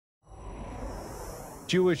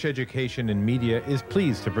Jewish Education in Media is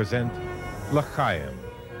pleased to present L'Chaim,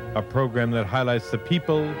 a program that highlights the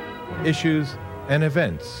people, issues, and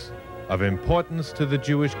events of importance to the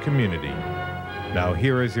Jewish community. Now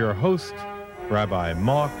here is your host, Rabbi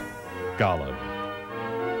Mark Golub.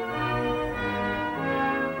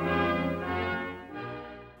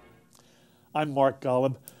 I'm Mark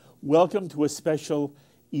Golub. Welcome to a special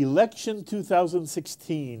Election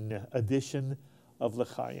 2016 edition of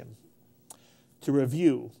L'Chaim. To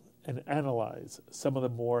review and analyze some of the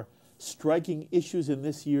more striking issues in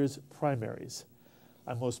this year's primaries,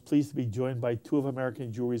 I'm most pleased to be joined by two of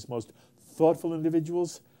American Jewry's most thoughtful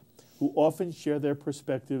individuals who often share their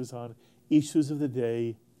perspectives on issues of the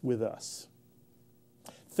day with us.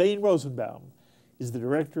 Thane Rosenbaum is the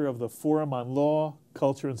director of the Forum on Law,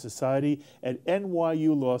 Culture, and Society at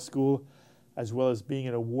NYU Law School, as well as being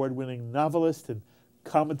an award-winning novelist and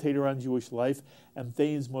commentator on Jewish life, and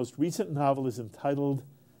Thane's most recent novel is entitled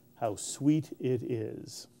How Sweet It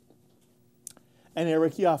Is. And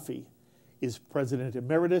Eric Yoffie is President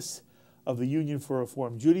Emeritus of the Union for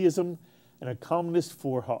Reform Judaism and a columnist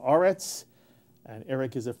for Haaretz. And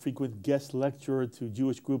Eric is a frequent guest lecturer to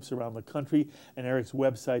Jewish groups around the country, and Eric's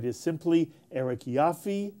website is simply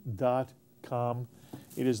ericyoffie.com.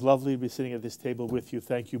 It is lovely to be sitting at this table with you.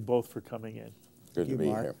 Thank you both for coming in. Good to be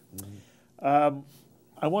here.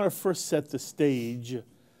 I want to first set the stage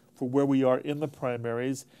for where we are in the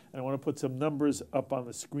primaries, and I want to put some numbers up on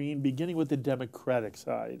the screen, beginning with the Democratic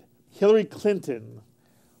side. Hillary Clinton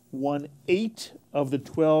won 8 of the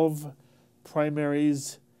 12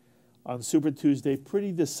 primaries on Super Tuesday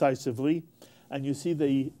pretty decisively, and you see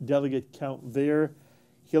the delegate count there.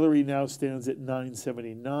 Hillary now stands at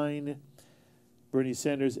 979, Bernie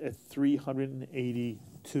Sanders at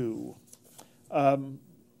 382.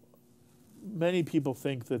 Many people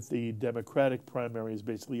think that the Democratic primary is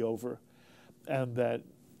basically over, and that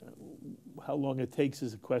how long it takes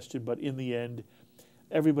is a question, but in the end,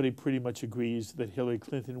 everybody pretty much agrees that Hillary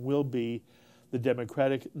Clinton will be the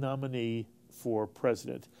Democratic nominee for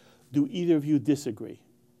president. Do either of you disagree?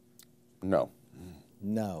 No.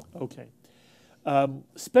 No. Okay.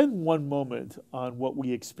 Spend one moment on what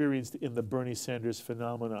we experienced in the Bernie Sanders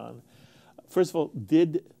phenomenon. First of all,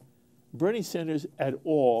 did Bernie Sanders at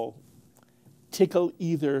all tickle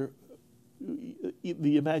the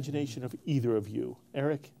imagination of either of you?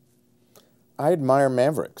 Eric? I admire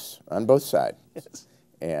mavericks on both sides. Yes.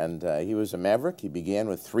 And he was a maverick. He began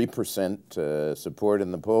with 3% support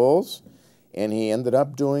in the polls, and he ended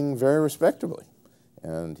up doing very respectably.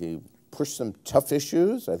 And he pushed some tough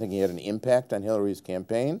issues. I think he had an impact on Hillary's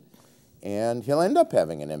campaign, and he'll end up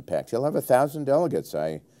having an impact. He'll have 1,000 delegates,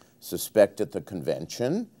 I suspect, at the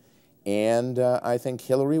convention. And I think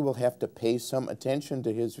Hillary will have to pay some attention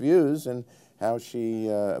to his views and how she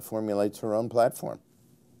formulates her own platform.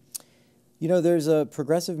 You know, there's a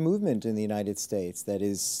progressive movement in the United States that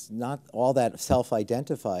is not all that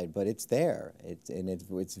self-identified, but it's there.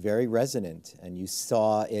 It's very resonant, and you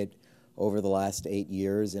saw it over the last 8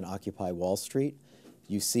 years in Occupy Wall Street.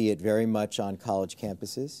 You see it very much on college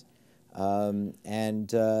campuses, and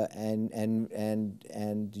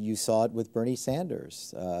you saw it with Bernie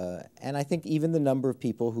Sanders. And I think even the number of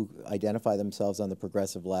people who identify themselves on the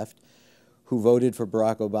progressive left who voted for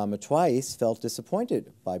Barack Obama twice felt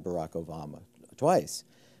disappointed by Barack Obama twice.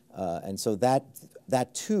 And so that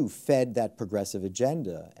too fed that progressive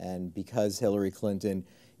agenda. And because Hillary Clinton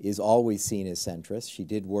is always seen as centrist, she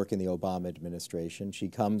did work in the Obama administration. She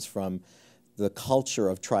comes from the culture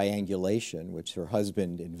of triangulation, which her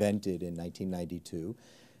husband invented in 1992.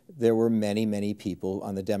 There were many, many people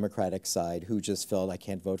on the Democratic side who just felt, I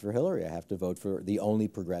can't vote for Hillary. I have to vote for the only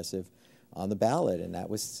progressive on the ballot, and that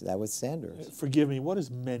was Sanders. Forgive me, what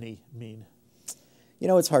does many mean? You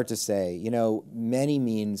know, it's hard to say. You know, many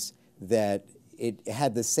means that it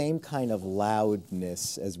had the same kind of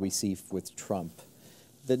loudness as we see with Trump.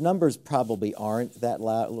 The numbers probably aren't that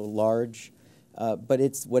large, but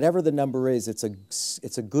it's whatever the number is, it's a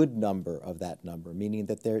good number of that number, meaning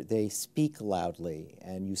that they speak loudly,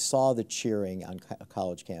 and you saw the cheering on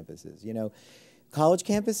college campuses. You know, college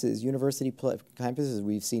campuses, university campuses,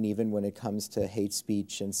 we've seen even when it comes to hate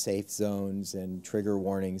speech and safe zones and trigger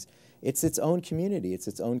warnings, it's its own community, it's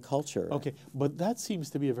its own culture. Okay, but that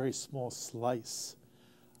seems to be a very small slice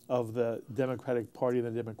of the Democratic Party and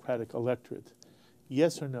the Democratic electorate.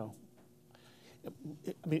 Yes or no? I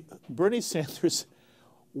mean, Bernie Sanders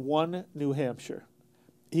won New Hampshire.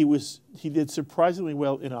 He did surprisingly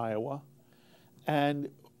well in Iowa, and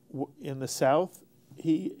in the South,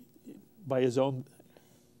 he, by his own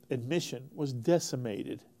admission, was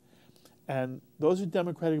decimated. And those are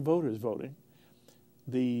Democratic voters voting.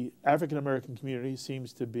 the African American community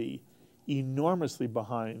seems to be enormously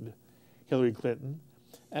behind Hillary Clinton.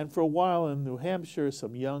 And for a while in New Hampshire,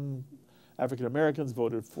 some young African Americans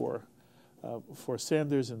voted for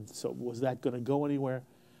Sanders, and so was that going to go anywhere?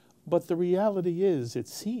 But the reality is, it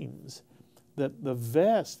seems that the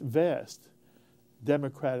vast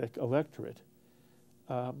Democratic electorate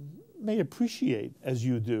may appreciate, as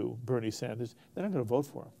you do, Bernie Sanders. They're not going to vote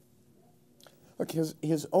for him. Look,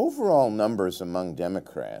 his overall numbers among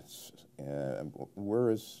Democrats were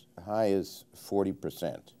as high as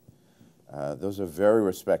 40%. Those are very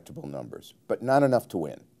respectable numbers, but not enough to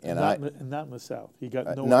win. And not in the South. He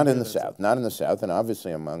got no. Not in the South. Not in the South, and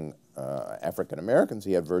obviously among African Americans,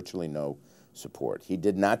 he had virtually no support. He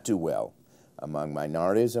did not do well among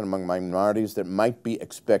minorities, and among minorities that might be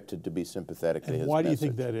expected to be sympathetic to his message. Why do you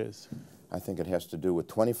think that is? I think it has to do with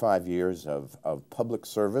 25 years of public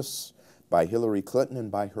service by Hillary Clinton and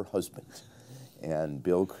by her husband. And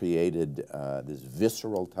Bill created this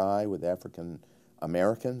visceral tie with African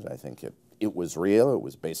Americans. I think it was real. It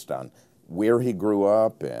was based on where he grew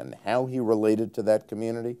up and how he related to that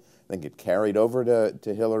community. I think it carried over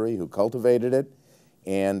to Hillary, who cultivated it.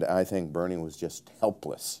 And I think Bernie was just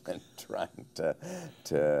helpless in trying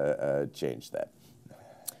to change that.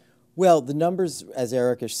 Well, the numbers, as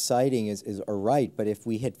Eric is citing, are right. But if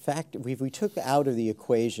we took out of the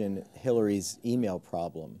equation Hillary's email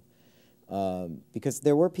problem, because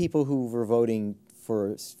there were people who were voting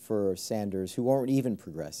for Sanders who weren't even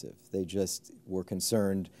progressive. They just were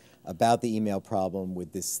concerned about the email problem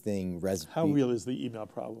with this thing. How real is the email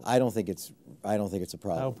problem? I don't think it's a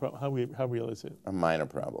problem. How real is it? A minor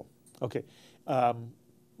problem. Okay,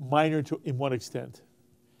 minor in what extent?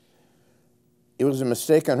 It was a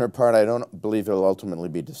mistake on her part. I don't believe it'll ultimately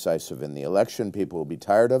be decisive in the election. People will be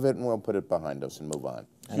tired of it, and we'll put it behind us and move on.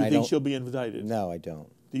 Do you think she'll be indicted? No, I don't.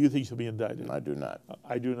 Do you think she'll be indicted? I do not.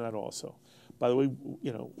 I do not also. By the way,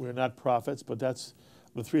 we're not prophets, but that's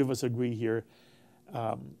the three of us agree here.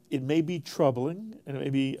 It may be troubling, and it may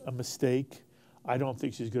be a mistake. I don't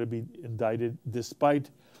think she's going to be indicted, despite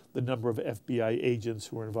the number of FBI agents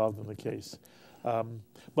who are involved in the case.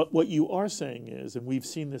 But what you are saying is, and we've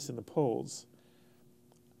seen this in the polls,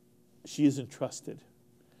 she isn't trusted.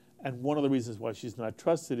 And one of the reasons why she's not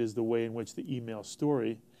trusted is the way in which the email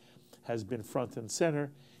story has been front and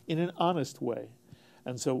center in an honest way.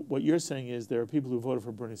 And so what you're saying is there are people who voted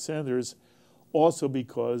for Bernie Sanders also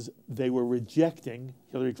because they were rejecting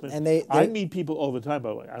Hillary Clinton. And I meet people all the time, by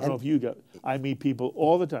the way. I don't know if you got. I meet people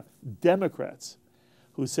all the time, Democrats,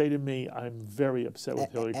 who say to me, I'm very upset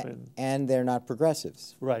with Hillary Clinton. And they're not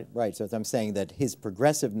progressives. Right. Right. So I'm saying that his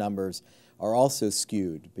progressive numbers are also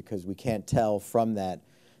skewed because we can't tell from that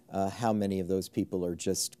how many of those people are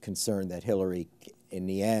just concerned that Hillary, in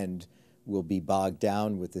the end, will be bogged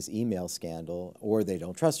down with this email scandal, or they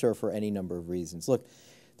don't trust her for any number of reasons. Look,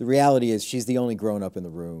 the reality is she's the only grown-up in the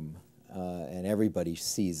room, and everybody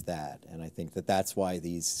sees that. And I think that that's why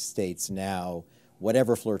these states now,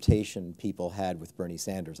 whatever flirtation people had with Bernie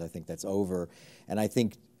Sanders, I think that's over. And I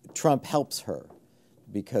think Trump helps her,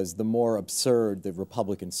 because the more absurd the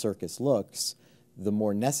Republican circus looks, the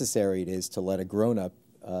more necessary it is to let a grown-up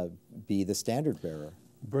be the standard bearer.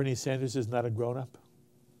 Bernie Sanders is not a grown-up?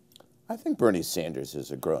 I think Bernie Sanders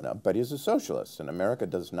is a grown-up, but he's a socialist, and America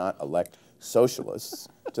does not elect socialists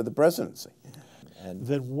to the presidency. And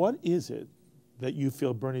then what is it that you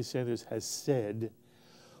feel Bernie Sanders has said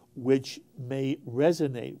which may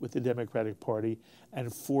resonate with the Democratic Party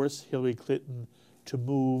and force Hillary Clinton to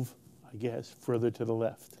move, I guess, further to the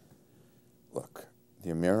left? Look, the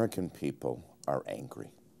American people are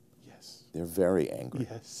angry. Yes. They're very angry.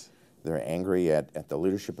 Yes. They're angry at the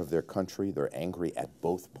leadership of their country. They're angry at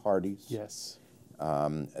both parties. Yes.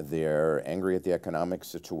 They're angry at the economic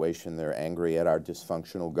situation. They're angry at our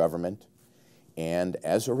dysfunctional government. And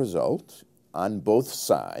as a result, on both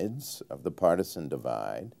sides of the partisan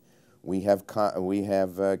divide, we have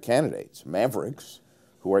candidates, mavericks,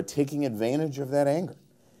 who are taking advantage of that anger.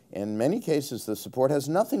 In many cases, the support has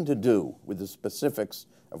nothing to do with the specifics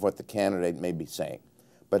of what the candidate may be saying,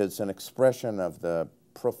 but it's an expression of the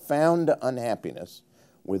profound unhappiness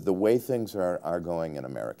with the way things are going in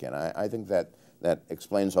America. And I think that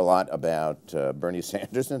explains a lot about Bernie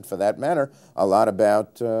Sanders, and for that matter, a lot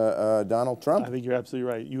about Donald Trump. I think you're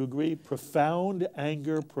absolutely right. You agree? Profound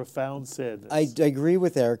anger, profound sadness. I agree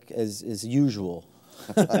with Eric as usual.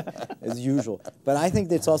 As usual. But I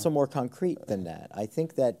think it's also more concrete than that. I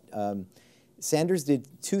think that Sanders did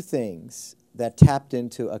two things that tapped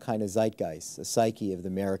into a kind of zeitgeist, a psyche of the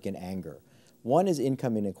American anger. One is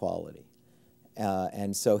income inequality.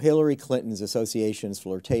 And so Hillary Clinton's associations,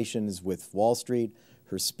 flirtations with Wall Street,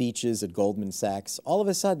 her speeches at Goldman Sachs, all of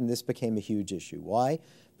a sudden this became a huge issue. Why?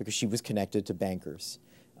 Because she was connected to bankers.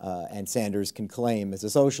 And Sanders can claim, as a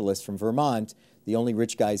socialist from Vermont, the only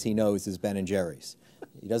rich guys he knows is Ben and Jerry's.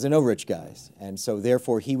 He doesn't know rich guys. And so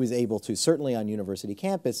therefore he was able to, certainly on university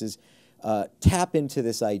campuses, tap into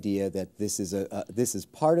this idea that this is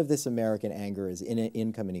part of this American anger is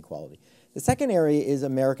income inequality. The second area is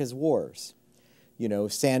America's wars. You know,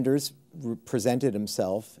 Sanders presented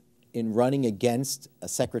himself in running against a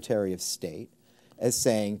Secretary of State as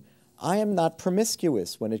saying, I am not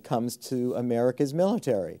promiscuous when it comes to America's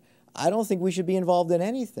military. I don't think we should be involved in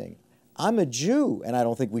anything. I'm a Jew, and I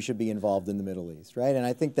don't think we should be involved in the Middle East, right? And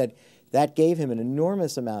I think that that gave him an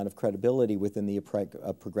enormous amount of credibility within the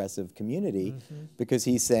progressive community because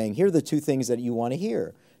he's saying, here are the two things that you want to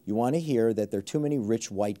hear. You want to hear that there are too many rich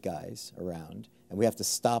white guys around, and we have to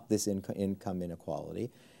stop this income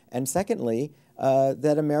inequality. And secondly,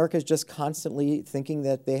 that America is just constantly thinking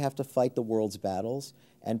that they have to fight the world's battles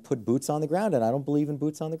and put boots on the ground, and I don't believe in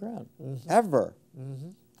boots on the ground, ever.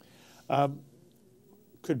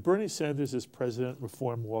 Could Bernie Sanders as president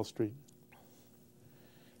reform Wall Street?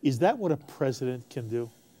 Is that what a president can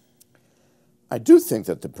do? I do think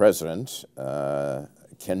that the president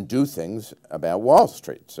can do things about Wall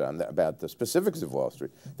Street, about the specifics of Wall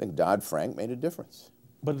Street. I think Dodd-Frank made a difference.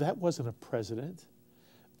 But that wasn't a president.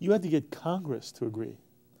 You had to get Congress to agree.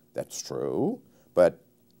 That's true, but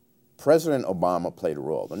President Obama played a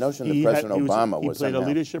role. The notion that President Obama was he played a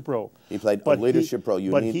leadership role. He played a leadership role.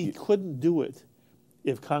 But he couldn't do it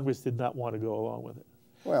if Congress did not want to go along with it.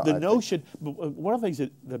 Well, the notion, one of the things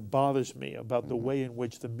that bothers me about the way in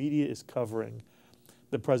which the media is covering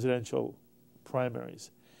the presidential primaries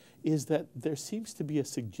is that there seems to be a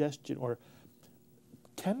suggestion, or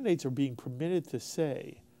candidates are being permitted to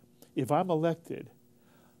say, if I'm elected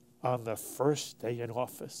on the first day in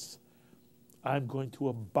office, I'm going to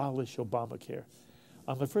abolish Obamacare.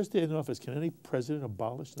 On the first day in office, can any president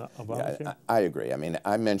abolish Obamacare? Yeah, I agree. I mean,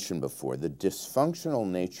 I mentioned before, the dysfunctional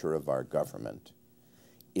nature of our government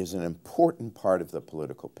is an important part of the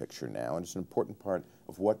political picture now, and it's an important part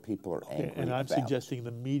of what people are angry about. And I'm suggesting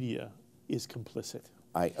the media is complicit.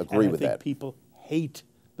 I agree with that. I think people hate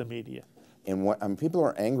the media. And people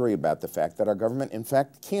are angry about the fact that our government, in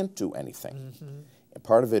fact, can't do anything. And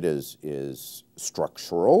part of it is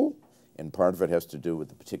structural, and part of it has to do with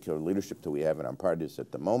the particular leadership that we have in our parties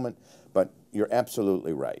at the moment. But you're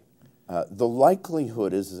absolutely right. The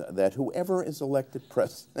likelihood is that whoever is elected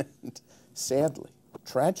president, sadly,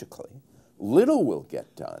 tragically, little will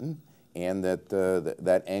get done, and that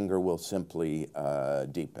that anger will simply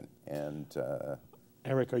deepen. And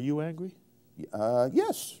Eric, are you angry?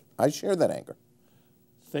 Yes, I share that anger.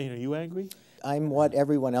 Thane, are you angry? I'm what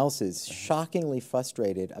everyone else is, shockingly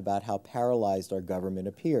frustrated about how paralyzed our government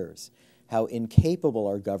appears, how incapable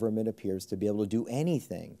our government appears to be able to do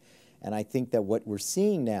anything. And I think that what we're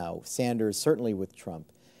seeing now, Sanders, certainly with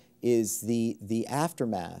Trump, is the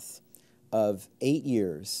aftermath of 8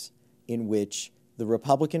 years in which the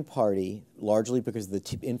Republican Party, largely because of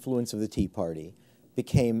the influence of the Tea Party,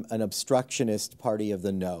 became an obstructionist party of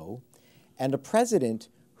the no, and a president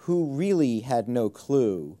who really had no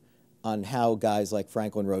clue on how guys like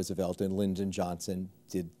Franklin Roosevelt and Lyndon Johnson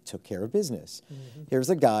took care of business. Here's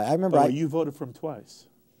a guy, I remember... you voted for him twice.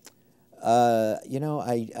 You know,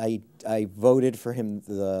 I voted for him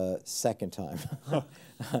the second time.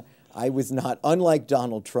 I was not, unlike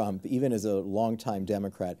Donald Trump, even as a longtime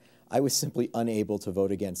Democrat, I was simply unable to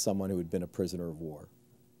vote against someone who had been a prisoner of war.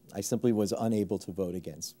 I simply was unable to vote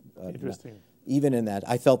against. Interesting. Even in that,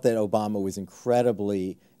 I felt that Obama was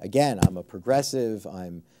incredibly, again, I'm a progressive,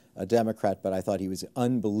 I'm a Democrat, but I thought he was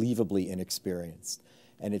unbelievably inexperienced.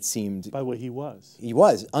 And it seemed... By the way, he was. He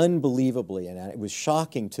was, unbelievably. And it was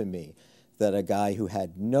shocking to me that a guy who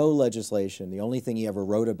had no legislation, the only thing he ever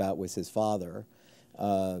wrote about was his father,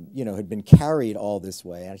 you know, had been carried all this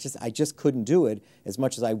way. And I just couldn't do it as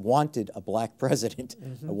much as I wanted a black president.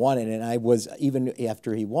 I wanted, and I was, even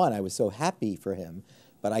after he won, I was so happy for him,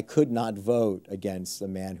 but I could not vote against a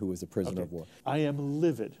man who was a prisoner of war. I am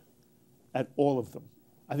livid at all of them.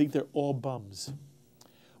 I think they're all bums,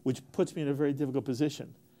 which puts me in a very difficult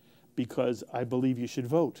position because I believe you should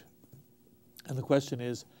vote. And the question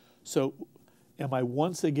is, so am I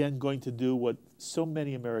once again going to do what so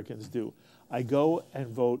many Americans do? I go and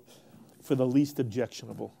vote for the least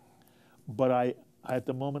objectionable. But at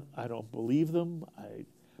the moment, I don't believe them.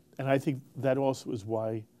 And I think that also is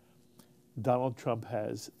why Donald Trump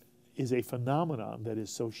is a phenomenon that is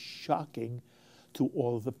so shocking to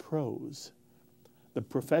all of the pros. The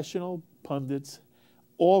professional pundits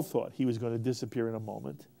all thought he was going to disappear in a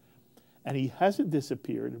moment. And he hasn't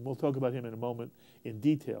disappeared, and we'll talk about him in a moment in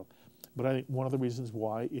detail. But I think one of the reasons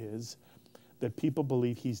why is that people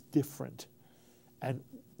believe he's different. And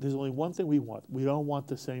there's only one thing we want. We don't want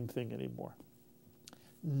the same thing anymore.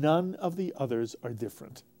 None of the others are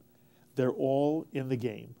different. They're all in the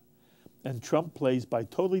game. And Trump plays by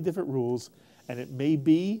totally different rules, and it may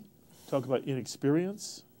be, talk about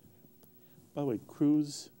inexperience. By the way,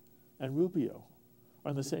 Cruz and Rubio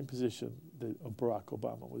are in the same position that Barack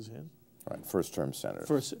Obama was in. Right, first-term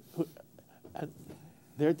senators. And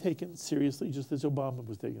they're taken seriously, just as Obama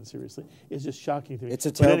was taken seriously. It's just shocking to me. It's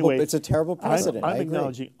a terrible, it's a terrible precedent. I'm I agree.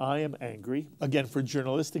 acknowledging I am angry, again, for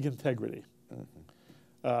journalistic integrity.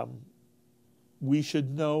 We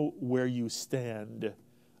should know where you stand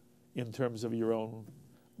in terms of your own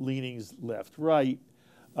leanings, left, right.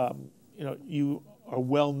 You know, you are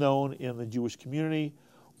well known in the Jewish community.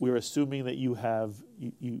 We're assuming that you have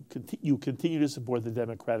you continue to support the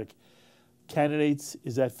Democratic candidates.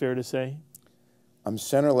 Is that fair to say? I'm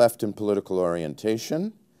center-left in political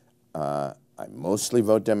orientation. I mostly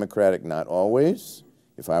vote Democratic, not always.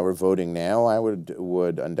 If I were voting now, I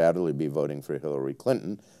would undoubtedly be voting for Hillary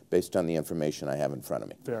Clinton based on the information I have in front of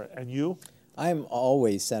me. Fair. And you? I'm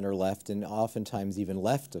always center-left and oftentimes even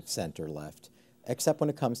left of center-left, except when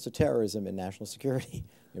it comes to terrorism and national security,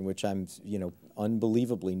 in which I'm, you know,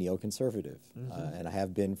 unbelievably neoconservative, and I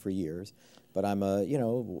have been for years. But I'm a, you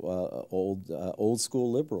know, old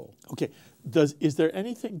school liberal. Okay. Is there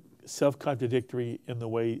anything self-contradictory in the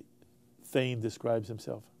way Thane describes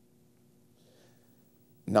himself?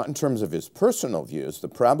 Not in terms of his personal views. The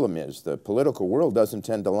problem is the political world doesn't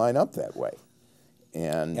tend to line up that way.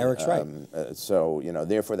 And Eric's right. So, you know,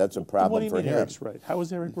 therefore that's a problem What do you for mean him. Eric's right? How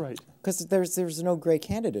is Eric right? Because there's no great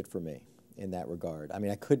candidate for me in that regard. I mean,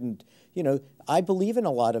 I couldn't, you know, I believe in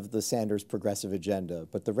a lot of the Sanders progressive agenda,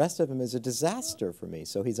 but the rest of him is a disaster for me.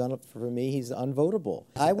 So he's unvotable.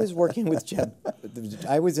 I was working with Jeb.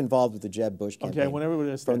 I was involved with the Jeb Bush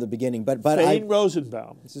campaign from the beginning. But Thane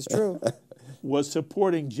Rosenbaum. This is true. Was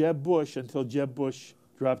supporting Jeb Bush until Jeb Bush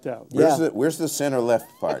dropped out. Where's the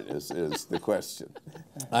center-left part is the question.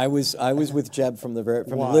 I was with Jeb from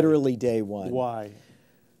Why? literally day one. Why?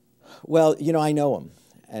 Well, you know, I know him,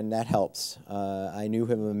 and that helps. I knew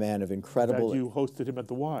him a man of incredible. In fact, you hosted him at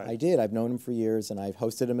the Y. I did. I've known him for years, and I've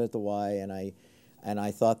hosted him at the Y, and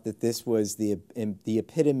I thought that this was the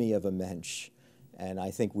epitome of a mensch, and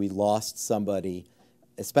I think we lost somebody,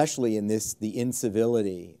 especially in the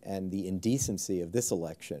incivility and the indecency of this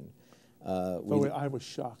election. By the way, I was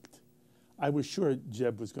shocked. I was sure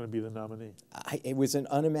Jeb was going to be the nominee. It was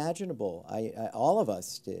unimaginable. All of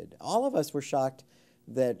us did. All of us were shocked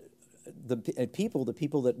that the people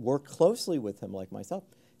that worked closely with him, like myself,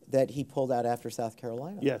 that he pulled out after South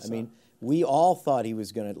Carolina. Yes. I mean, we all thought he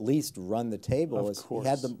was going to at least run the table. Of course.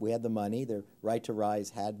 We had the money. The Right to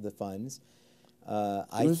Rise had the funds.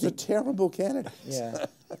 He was a terrible candidate. Yeah.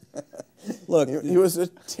 Look, he was a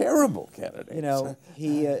terrible candidate.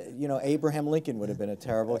 You know, Abraham Lincoln would have been a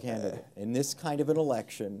terrible candidate. In this kind of an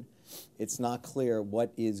election, it's not clear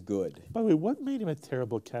what is good. By the way, what made him a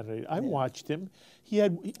terrible candidate? I watched him.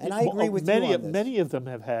 And I agree with many you on this. Many of them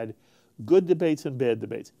have had good debates and bad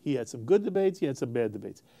debates. He had some good debates. He had some bad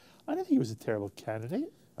debates. I don't think he was a terrible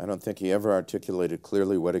candidate. I don't think he ever articulated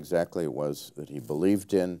clearly what exactly it was that he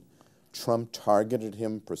believed in. Trump targeted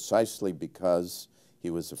him precisely because he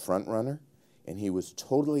was a front runner, and he was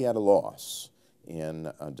totally at a loss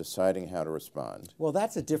in deciding how to respond. Well,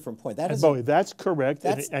 that's a different point. By the way, that's correct,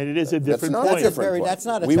 and it is a different not a point. different point. That's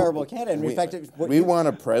not a terrible candidate. In fact, we want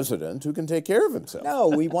a president who can take care of himself. No,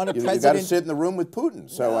 we want a president. You've got to sit in the room with Putin.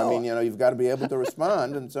 So, No. I mean, you know, you've got to be able to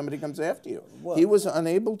respond, and somebody comes after you. Well, he was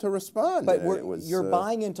unable to respond. But you're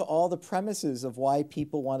buying into all the premises of why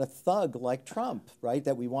people want a thug like Trump, right?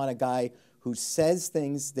 That we want a guy who says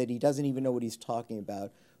things that he doesn't even know what he's talking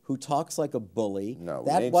about, who talks like a bully. No,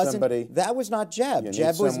 that was not Jeb.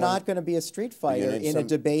 Jeb was not going to be a street fighter in a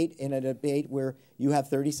debate where you have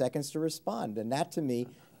 30 seconds to respond. And that, to me,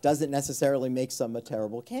 doesn't necessarily make some a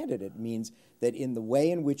terrible candidate. It means that in the way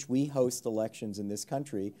in which we host elections in this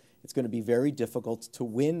country, it's going to be very difficult to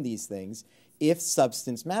win these things if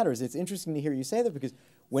substance matters. It's interesting to hear you say that, because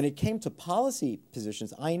when it came to policy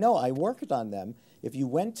positions, I know I worked on them. If you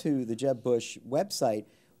went to the Jeb Bush website,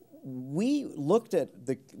 we looked at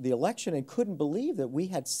the election and couldn't believe that we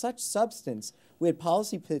had such substance. We had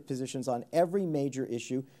policy positions on every major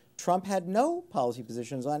issue. Trump had no policy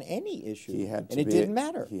positions on any issue, and it didn't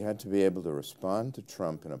matter. He had to be able to respond to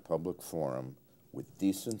Trump in a public forum with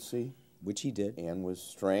decency, which he did, and with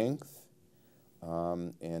strength,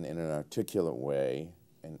 and in an articulate way,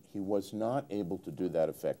 And he was not able to do that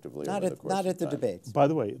effectively Not over the at, course not of at the time. debates. By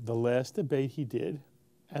the way, the last debate he did,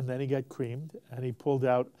 and then he got creamed, and he pulled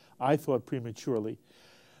out, I thought, prematurely.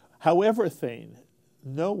 However, Thane,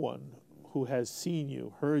 no one who has seen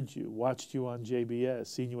you, heard you, watched you on JBS,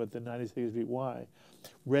 seen you at the 96 Street Y,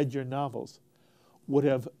 read your novels, would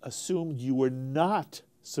have assumed you were not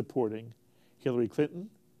supporting Hillary Clinton,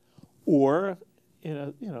 or in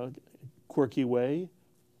a quirky way,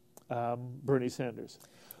 Bernie Sanders.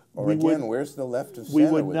 Or We again, would- where's the left of We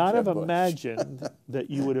center would with not Jeb have Bush? imagined that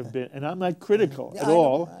you would have been, and I'm not critical Yeah, at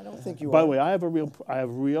all. I don't think you By are. the way, I have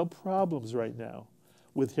real problems right now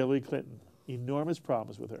with Hillary Clinton, enormous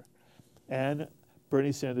problems with her, and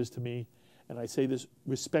Bernie Sanders to me, and I say this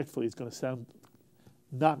respectfully. It's going to sound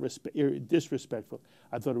not disrespectful.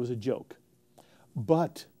 I thought it was a joke,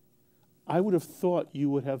 but I would have thought you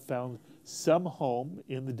would have found some home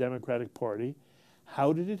in the Democratic Party.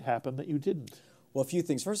 How did it happen that you didn't? Well, a few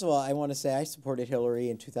things. First of all, I want to say I supported Hillary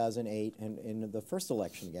in 2008 and in the first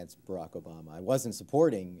election against Barack Obama. I wasn't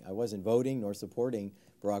voting nor supporting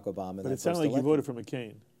Barack Obama in But that it sounded first like you election. voted for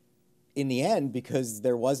McCain. In the end, because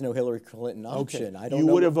there was no Hillary Clinton option. I don't You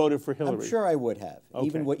know would have voted for Hillary. I'm sure I would have.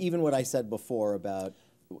 Okay. Even what I said before about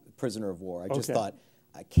prisoner of war. I just Okay. thought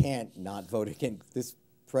I can't not vote against this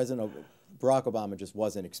Barack Obama just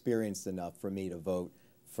wasn't experienced enough for me to vote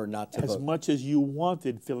for not to As vote. much as you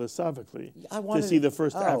wanted philosophically I wanted to see the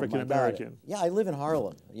first oh, my African God. American. Yeah, I live in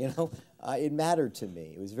Harlem. It mattered to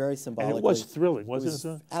me. It was very symbolic. And it was thrilling, wasn't it?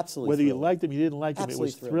 Sir? Absolutely. Whether you thrilling. liked him, you didn't like him,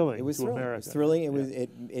 Absolutely it was thrilling It was to thrilling. America. It was thrilling. It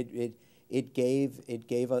Yeah. was it gave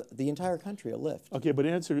the entire country a lift. Okay, but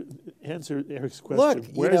answer Eric's question. Look,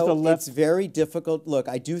 Where's the left? it's very difficult. Look,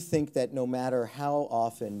 I do think that no matter how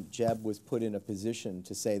often Jeb was put in a position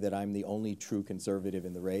to say that I'm the only true conservative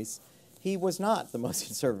in the race, he was not the most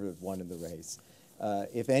conservative one in the race.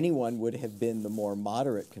 If anyone would have been the more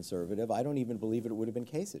moderate conservative, I don't even believe it would have been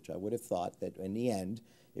Kasich. I would have thought that in the end,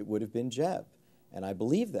 it would have been Jeb. And I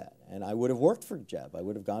believe that. And I would have worked for Jeb. I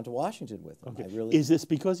would have gone to Washington with him. Okay. I really, Is this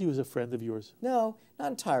because he was a friend of yours? no,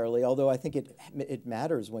 not entirely, although I think it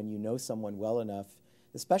matters when you know someone well enough,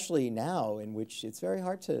 especially now in which it's very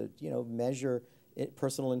hard to, measure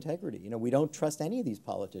personal integrity. We don't trust any of these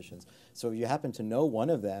politicians. So if you happen to know one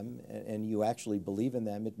of them and you actually believe in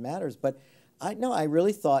them, it matters. But I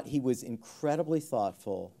really thought he was incredibly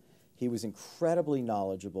thoughtful. He was incredibly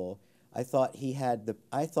knowledgeable. I thought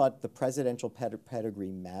the presidential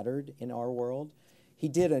pedigree mattered in our world. He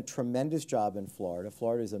did a tremendous job in Florida.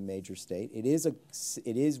 Florida is a major state.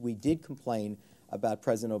 We did complain about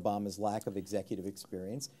President Obama's lack of executive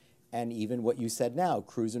experience. And even what you said now,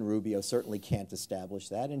 Cruz and Rubio certainly can't establish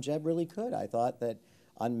that, and Jeb really could. I thought that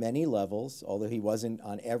on many levels, although he wasn't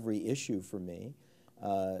on every issue for me,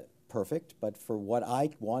 perfect, but for what I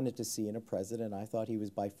wanted to see in a president, I thought he was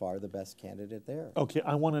by far the best candidate there. Okay,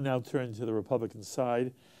 I want to now turn to the Republican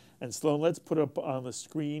side. And Sloan, let's put up on the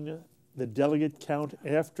screen the delegate count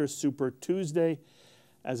after Super Tuesday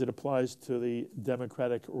as it applies to the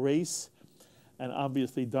Democratic race. And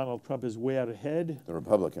obviously, Donald Trump is way out ahead. The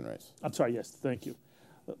Republican race. I'm sorry, yes, thank you.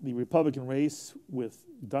 The Republican race with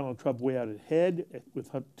Donald Trump way out ahead with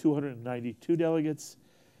 292 delegates.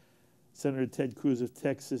 Senator Ted Cruz of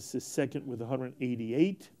Texas is second with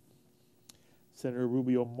 188. Senator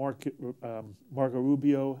Marco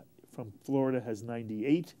Rubio from Florida has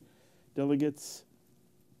 98 delegates.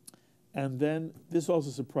 And then, this also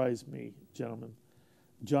surprised me, gentlemen.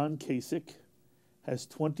 John Kasich has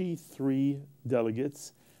 23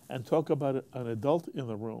 delegates, and talk about an adult in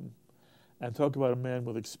the room, and talk about a man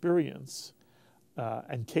with experience.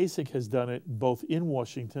 And Kasich has done it both in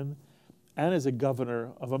Washington and as a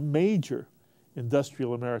governor of a major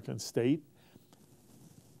industrial American state.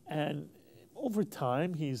 And over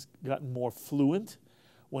time, he's gotten more fluent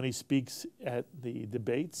when he speaks at the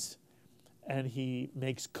debates, and he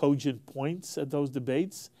makes cogent points at those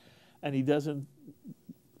debates, and he doesn't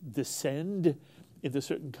descend into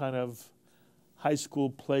certain kind of high school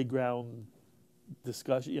playground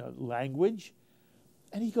discussion, language,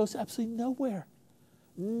 and he goes absolutely nowhere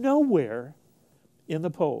in the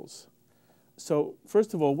polls. So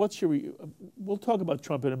first of all, we'll talk about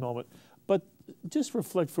Trump in a moment, but just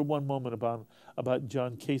reflect for one moment about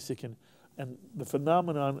John Kasich and the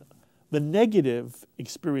phenomenon, the negative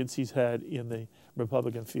experience he's had in the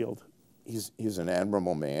Republican field. He's an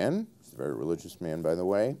admirable man. He's a very religious man, by the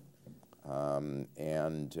way.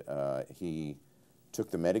 He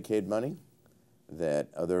took the Medicaid money that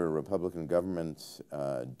other Republican governments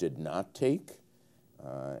did not take.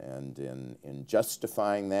 And in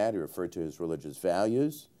justifying that, he referred to his religious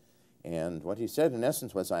values. And what he said, in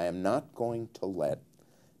essence, was, I am not going to let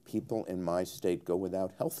people in my state go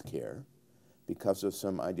without health care because of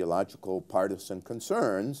some ideological partisan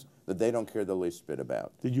concerns that they don't care the least bit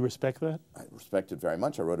about. Did you respect that? I respect it very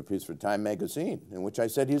much. I wrote a piece for Time magazine in which I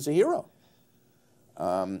said he's a hero.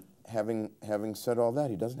 Having said all that,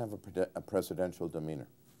 he doesn't have a presidential demeanor.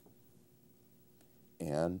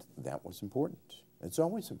 And that was important. It's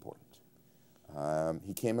always important.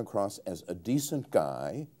 He came across as a decent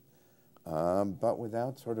guy, but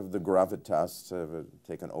without sort of the gravitas,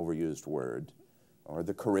 take an overused word, or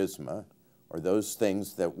the charisma, or those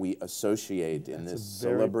things that we associate in this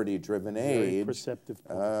celebrity-driven age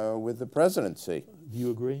with the presidency. Do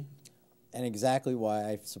you agree? And exactly why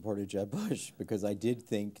I supported Jeb Bush, because I did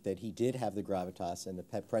think that he did have the gravitas and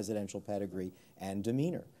the presidential pedigree and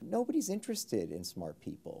demeanor. Nobody's interested in smart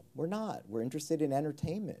people. We're not. We're interested in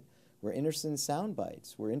entertainment. We're interested in sound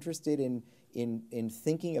bites. We're interested in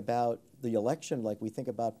thinking about the election like we think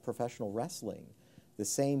about professional wrestling. The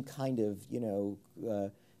same kind of, the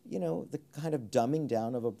kind of dumbing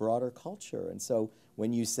down of a broader culture. And so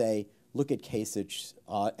when you say, look at Kasich,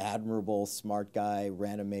 admirable, smart guy,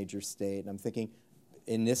 ran a major state. And I'm thinking,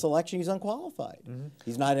 in this election, he's unqualified. Mm-hmm.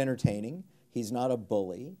 He's not entertaining. He's not a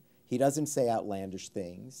bully. He doesn't say outlandish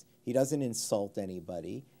things. He doesn't insult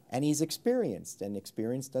anybody. And he's experienced, and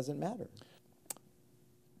experience doesn't matter.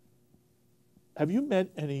 Have you met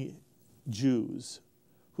any Jews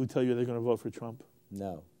who tell you they're going to vote for Trump?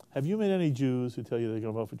 No. Have you met any Jews who tell you they're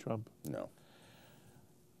going to vote for Trump? No.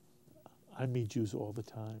 I meet Jews all the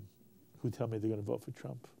time who tell me they're going to vote for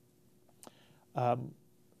Trump.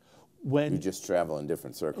 When you just travel in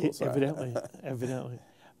different circles. Evidently, evidently.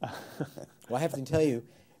 Well, I have to tell you,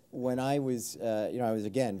 when I was, I was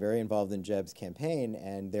again very involved in Jeb's campaign,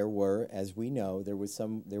 and there were, as we know, there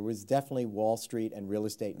was definitely Wall Street and real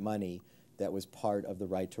estate money that was part of the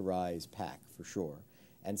Right to Rise PAC for sure,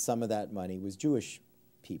 and some of that money was Jewish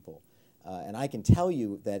people, and I can tell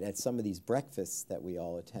you that at some of these breakfasts that we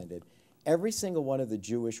all attended, every single one of the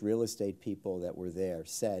Jewish real estate people that were there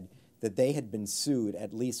said that they had been sued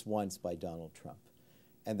at least once by Donald Trump,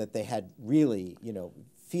 and that they had really,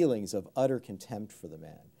 feelings of utter contempt for the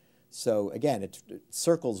man. So again,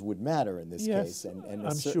 circles would matter in this case, and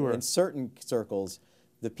I'm sure in certain circles,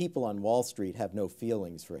 the people on Wall Street have no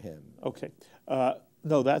feelings for him. Okay,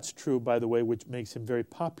 no, that's true, by the way, which makes him very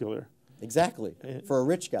popular. Exactly, for a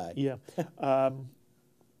rich guy. Yeah.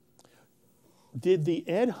 Did the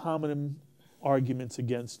ad hominem arguments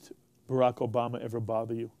against Barack Obama ever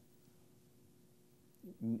bother you?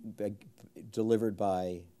 Delivered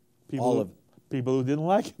by people who didn't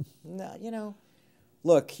like him. No,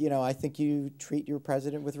 look, I think you treat your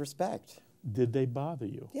president with respect. Did they bother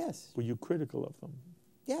you? Yes. Were you critical of them?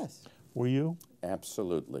 Yes. Were you?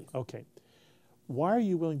 Absolutely. Okay. Why are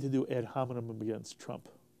you willing to do ad hominem against Trump?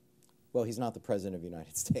 Well, he's not the president of the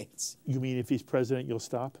United States. You mean if he's president, you'll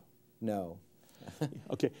stop? No.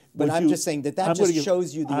 Okay. But I'm just saying that just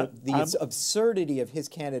shows you the absurdity of his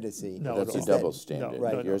candidacy. No, that's a double standard. No,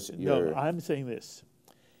 right. No, I'm saying this.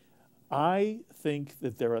 I think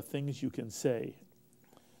that there are things you can say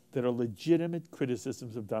that are legitimate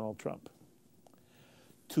criticisms of Donald Trump.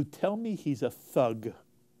 To tell me he's a thug,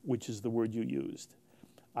 which is the word you used,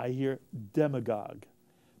 I hear demagogue.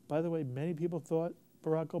 By the way, many people thought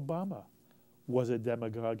Barack Obama was a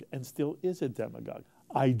demagogue and still is a demagogue.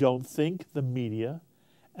 I don't think the media,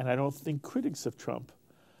 and I don't think critics of Trump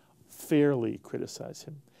fairly criticize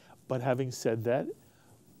him. But having said that,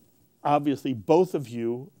 obviously both of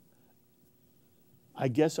you, I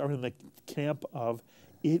guess, are in the camp of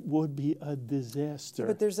it would be a disaster.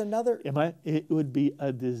 But there's another... It would be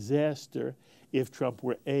a disaster if Trump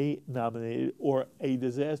were nominated, or a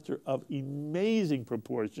disaster of amazing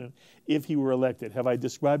proportion if he were elected. Have I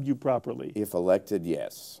described you properly? If elected,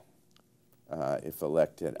 yes. If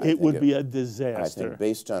elected, it would be a disaster. I think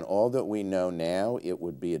based on all that we know now, it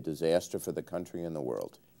would be a disaster for the country and the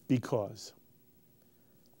world. Because?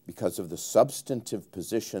 Because of the substantive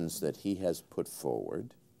positions that he has put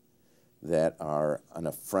forward that are an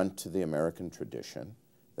affront to the American tradition,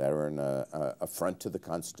 that are an affront to the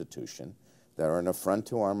Constitution, that are an affront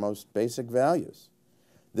to our most basic values.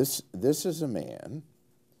 This is a man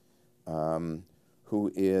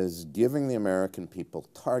who is giving the American people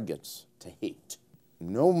targets to hate.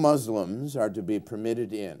 No Muslims are to be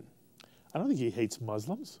permitted in. I don't think he hates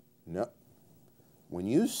Muslims. No. When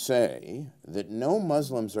you say that no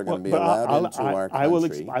Muslims are going to be allowed into our country...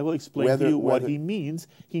 I will explain to you what he means.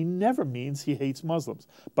 He never means he hates Muslims.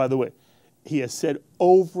 By the way, he has said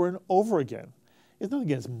over and over again, it's not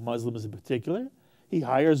against Muslims in particular. He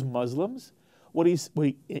hires Muslims.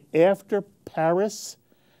 After Paris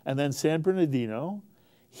and then San Bernardino,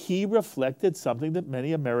 he reflected something that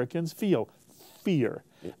many Americans feel, fear.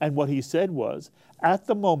 Yeah. And what he said was, at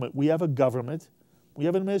the moment, we have a government, we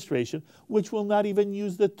have an administration, which will not even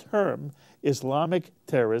use the term Islamic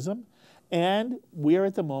terrorism, and we are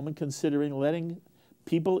at the moment considering letting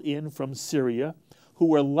people in from Syria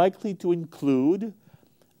who are likely to include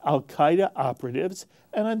Al-Qaeda operatives,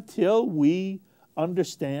 and until we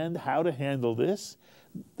understand how to handle this,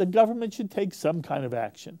 the government should take some kind of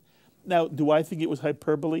action. Now, do I think it was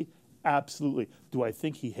hyperbole? Absolutely. Do I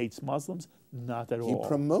think he hates Muslims? Not at all. He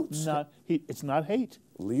promotes it. It's not hate.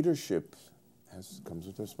 Leadership comes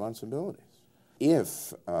with responsibilities.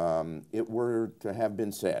 If it were to have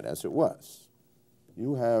been said, as it was,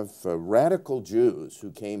 you have radical Jews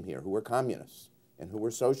who came here, who were communists and who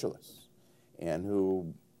were socialists and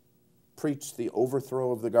who preached the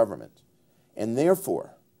overthrow of the government, and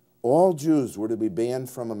therefore all Jews were to be banned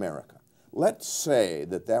from America. Let's say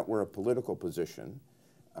that that were a political position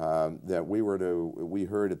that we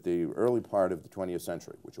heard at the early part of the 20th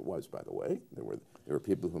century, which it was, by the way. There were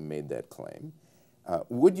people who made that claim.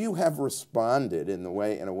 Would you have responded in a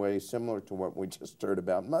way similar to what we just heard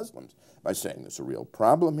about Muslims, by saying there's a real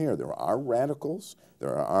problem here, there are radicals,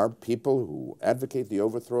 there are people who advocate the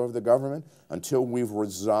overthrow of the government, until we've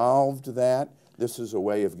resolved that, this is a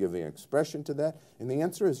way of giving expression to that? And the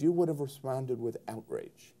answer is you would have responded with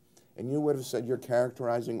outrage. And you would have said you're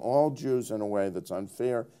characterizing all Jews in a way that's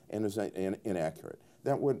unfair and is inaccurate.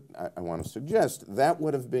 That would, I want to suggest, that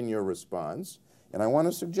would have been your response. And I want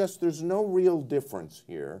to suggest there's no real difference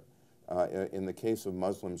here in the case of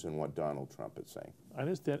Muslims and what Donald Trump is saying. I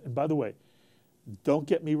understand. And by the way, don't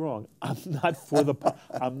get me wrong. I'm not for the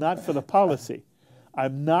I'm not for the policy.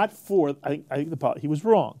 I'm not for. I think the policy. He was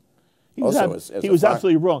wrong. He was, he was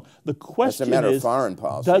absolutely wrong. The question is, as a matter of foreign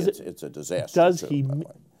policy, it's a disaster. Does he?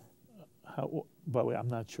 By the way, I'm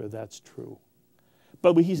not sure that's true.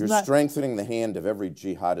 But he's you're not strengthening the hand of every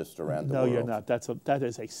jihadist around the world. No, you're not. That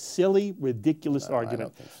is a silly, ridiculous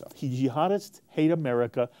argument. I don't think so. Jihadists hate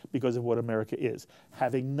America because of what America is,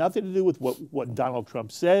 having nothing to do with what Donald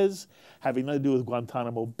Trump says, having nothing to do with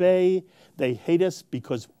Guantanamo Bay. They hate us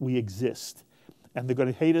because we exist, and they're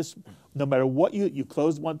going to hate us no matter what you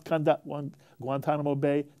close one Guantanamo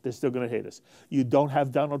Bay. They're still going to hate us. You don't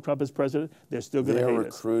have Donald Trump as president. They're still going to hate us. Their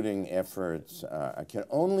recruiting efforts can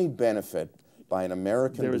only benefit by an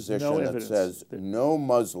American position that says no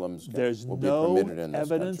Muslims will be permitted in this country. There's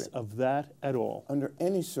no evidence of that at all. Under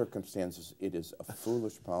any circumstances, it is a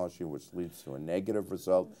foolish policy which leads to a negative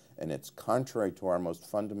result, and it's contrary to our most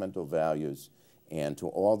fundamental values and to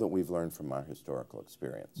all that we've learned from our historical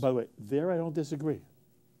experience. By the way, there I don't disagree.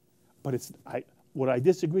 But what I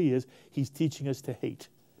disagree is he's teaching us to hate,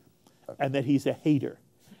 and that he's a hater,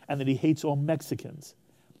 and that he hates all Mexicans.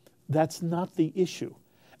 That's not the issue.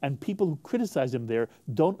 And people who criticize him there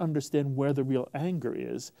don't understand where the real anger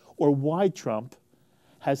is or why Trump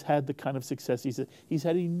has had the kind of success he's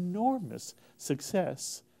had enormous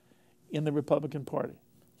success in the Republican Party.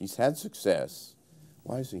 He's had success.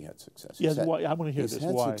 Why has he had success? Yes, why? I want to hear this. He's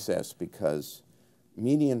had success because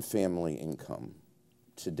median family income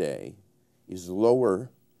today is lower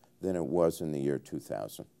than it was in the year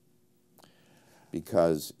 2000.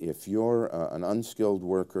 Because if you're an unskilled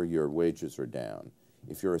worker, your wages are down.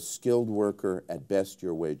 If you're a skilled worker, at best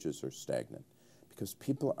your wages are stagnant. Because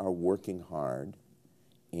people are working hard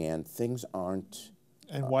and things aren't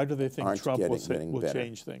And why do they think Trump will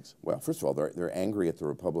change things? Well, first of all, they're angry at the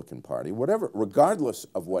Republican Party. Regardless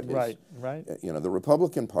of what is, right. The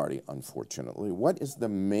Republican Party, unfortunately, what is the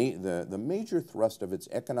major thrust of its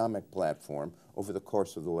economic platform over the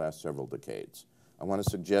course of the last several decades? I want to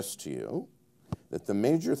suggest to you that the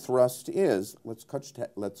major thrust is let's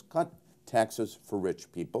cut taxes for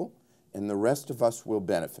rich people, and the rest of us will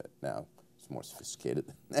benefit. Now, it's more sophisticated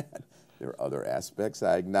than that. There are other aspects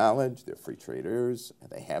I acknowledge. They're free traders.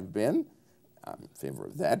 They have been. I'm in favor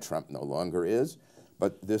of that. Trump no longer is.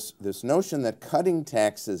 But this notion that cutting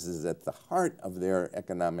taxes is at the heart of their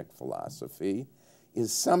economic philosophy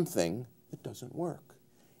is something that doesn't work.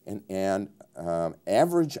 And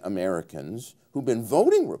average Americans who've been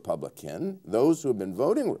voting Republican, those who have been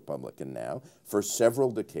voting Republican now for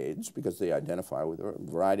several decades, because they identify with a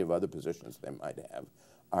variety of other positions they might have,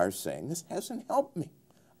 are saying, this hasn't helped me.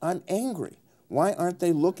 I'm angry. Why aren't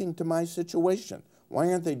they looking to my situation?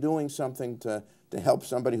 Why aren't they doing something to help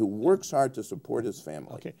somebody who works hard to support his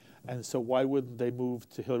family? Okay, and so why wouldn't they move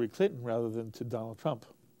to Hillary Clinton rather than to Donald Trump?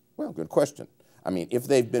 Well, good question. I mean, if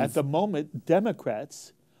they've been... At the moment,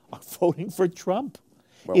 Democrats are voting for Trump.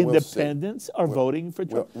 Well, we'll Independents are voting for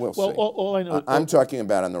Trump. We'll well, see. all I know. I'm talking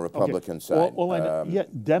about on the Republican side. All I know. Yeah,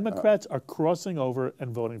 Democrats are crossing over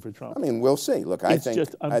and voting for Trump. I mean, we'll see. Look, I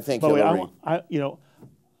think Hillary.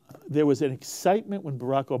 There was an excitement when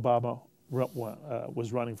Barack Obama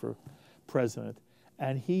was running for president,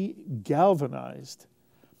 and he galvanized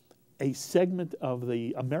a segment of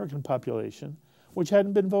the American population which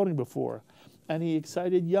hadn't been voting before, and he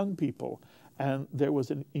excited young people, and there was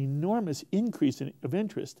an enormous increase of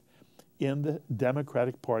interest in the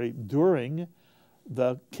Democratic Party during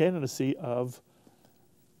the candidacy of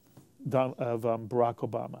Barack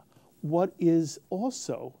Obama. What is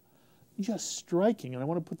also just striking, and I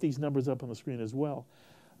want to put these numbers up on the screen as well.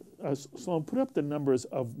 So I'll put up the numbers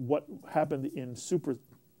of what happened in Super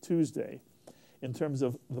Tuesday in terms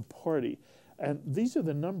of the party. And these are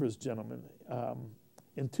the numbers, gentlemen.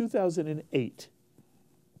 In 2008,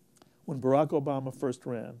 when Barack Obama first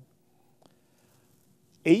ran,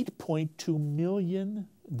 8.2 million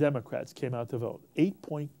Democrats came out to vote.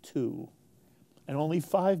 8.2. And only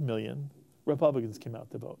 5 million Republicans came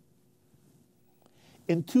out to vote.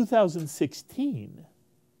 In 2016,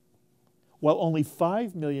 while only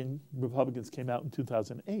 5 million Republicans came out in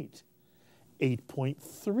 2008,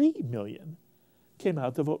 8.3 million came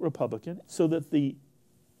out to vote Republican, so that the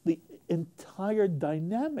entire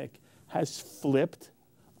dynamic has flipped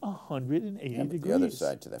 180 degrees. The other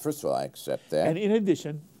side to that. First of all, I accept that. And in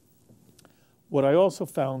addition, what I also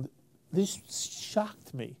found, this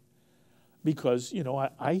shocked me, because, you know,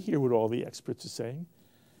 I hear what all the experts are saying.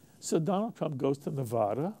 So Donald Trump goes to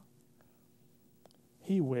Nevada.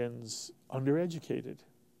 He wins undereducated.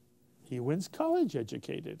 He wins college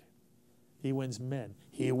educated. He wins men.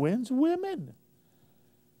 He wins women.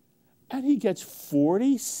 And he gets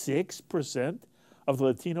 46% of the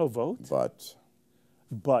Latino vote.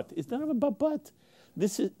 But it's none of a but.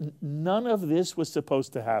 None of this was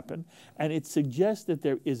supposed to happen, and it suggests that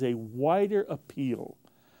there is a wider appeal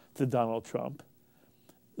to Donald Trump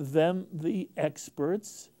than the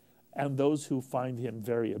experts and those who find him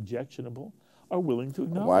very objectionable are willing to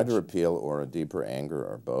acknowledge. A wider appeal or a deeper anger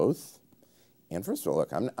or both. And first of all,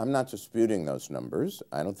 look, I'm not disputing those numbers.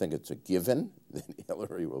 I don't think it's a given that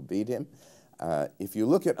Hillary will beat him. If you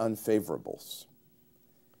look at unfavorables,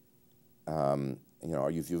 you know,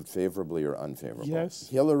 are you viewed favorably or unfavorably? Yes.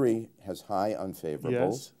 Hillary has high unfavorables.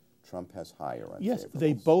 Yes. Trump has higher unfavorables. Yes,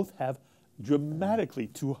 they both have dramatically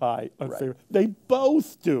too high unfavorables. Right. They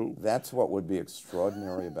both do. That's what would be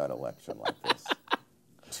extraordinary about an election like this.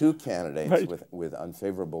 Two candidates with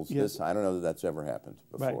unfavorables. Yes. I don't know that that's ever happened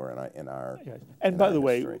before in our And by the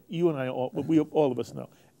history. way, you and I, all of us know,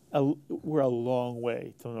 we're a long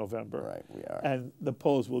way till November. Right, we are. And the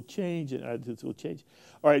polls will change and attitudes will change.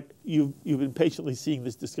 All right, you've been patiently seeing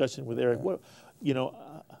this discussion with Eric. What, you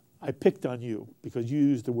know, I picked on you because you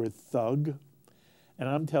used the word thug. And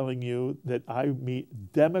I'm telling you that I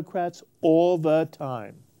meet Democrats all the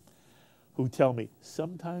time who tell me,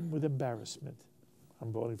 sometime with embarrassment,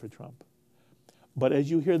 I'm voting for Trump. But as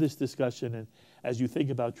you hear this discussion and as you think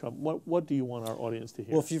about Trump, what do you want our audience to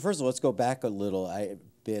hear? Well, first of all, let's go back a little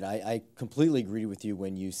bit. I completely agree with you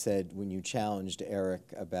when you challenged Eric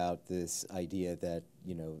about this idea that,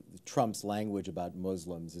 you know, Trump's language about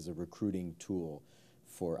Muslims is a recruiting tool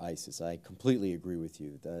for ISIS. I completely agree with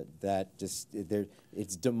you.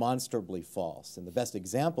 It's demonstrably false. And the best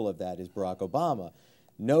example of that is Barack Obama.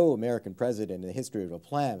 No American president in the history of the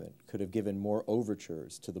planet could have given more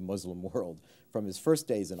overtures to the Muslim world. From his first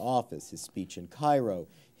days in office, his speech in Cairo,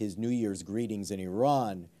 his New Year's greetings in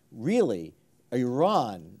Iran. Really,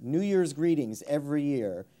 Iran, New Year's greetings every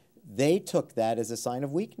year, they took that as a sign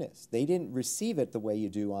of weakness. They didn't receive it the way you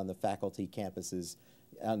do on the faculty campuses,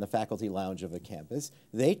 on the faculty lounge of a campus.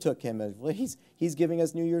 They took him as, well, he's giving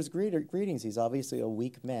us New Year's greetings. He's obviously a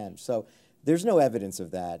weak man. So there's no evidence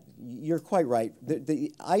of that. You're quite right.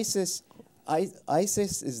 The ISIS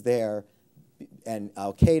is there, and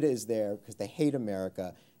Al-Qaeda is there because they hate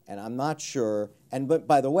America. And I'm not sure. But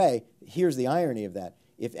by the way, here's the irony of that.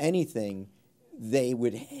 If anything, they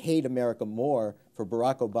would hate America more for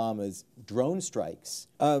Barack Obama's drone strikes.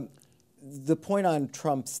 The point on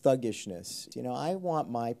Trump's thuggishness, you know, I want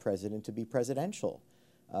my president to be presidential.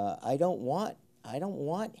 I don't want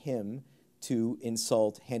him to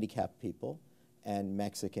insult handicapped people and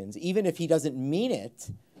Mexicans, even if he doesn't mean it.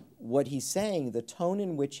 What he's saying, the tone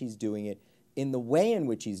in which he's doing it, in the way in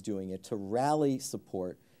which he's doing it to rally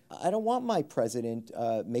support. I don't want my president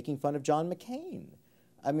making fun of John McCain.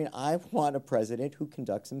 I mean, I want a president who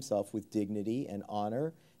conducts himself with dignity and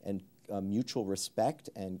honor and mutual respect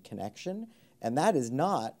and connection, and that is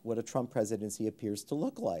not what a Trump presidency appears to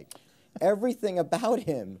look like. Everything about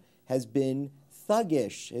him has been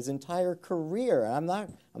thuggish his entire career. I'm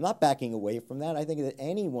not backing away from that. I think that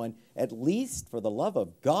anyone, at least for the love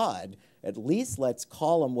of God, at least let's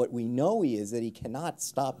call him what we know he is, that he cannot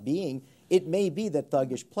stop being. It may be that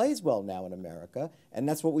thuggish plays well now in America, and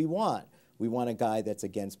that's what we want. We want a guy that's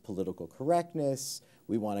against political correctness.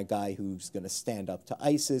 We want a guy who's going to stand up to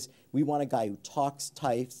ISIS. We want a guy who talks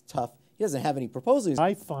tough. He doesn't have any proposals.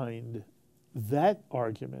 I find that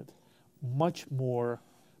argument much more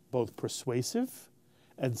both persuasive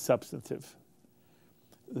and substantive.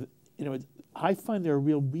 I find there are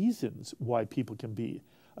real reasons why people can be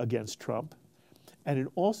against Trump. And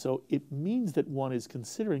it means that one is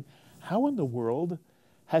considering how in the world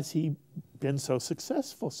has he been so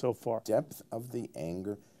successful so far? Depth of the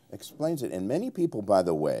anger explains it. And many people, by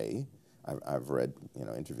the way, I've read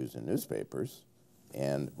interviews in newspapers,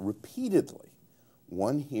 and repeatedly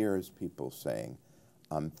one hears people saying,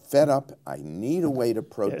 I'm fed up, I need a way to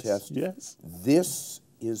protest. Yes. This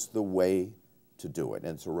is the way to do it.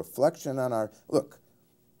 And it's a reflection on our, look,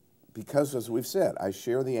 because as we've said, I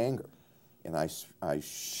share the anger, and I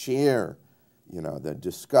share the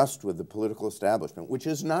disgust with the political establishment, which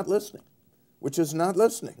is not listening,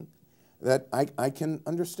 that I can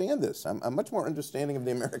understand this. I'm much more understanding of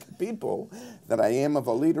the American people than I am of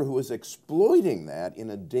a leader who is exploiting that in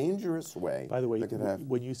a dangerous way. By the way,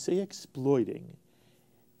 when you say exploiting,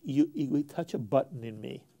 you touch a button in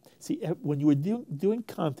me. See, when you were doing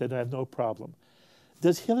content, I have no problem.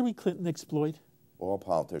 Does Hillary Clinton exploit? All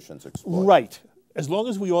politicians exploit. Right, as long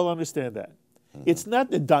as we all understand that. Mm-hmm. It's not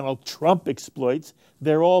that Donald Trump exploits.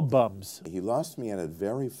 They're all bums. He lost me at a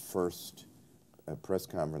very first press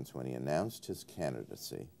conference when he announced his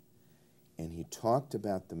candidacy, and he talked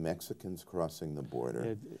about the Mexicans crossing the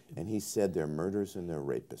border, and he said they're murderers and they're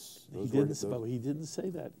rapists. He didn't say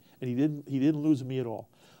that, and he didn't lose me at all.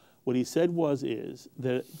 What he said is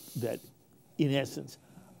that in essence,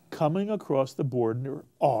 coming across the border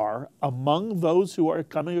are, among those who are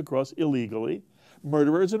coming across illegally,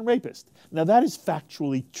 murderers and rapists. Now that is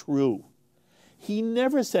factually true. He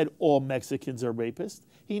never said all Mexicans are rapists.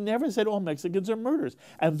 He never said all Mexicans are murderers.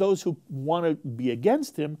 And those who want to be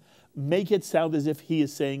against him make it sound as if he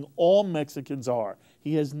is saying all Mexicans are.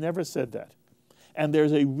 He has never said that. And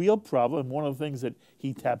there's a real problem. One of the things that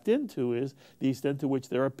he tapped into is the extent to which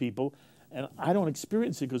there are people, and I don't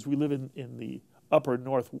experience it because we live in the upper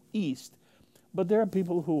northeast, but there are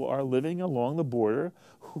people who are living along the border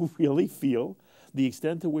who really feel the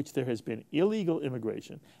extent to which there has been illegal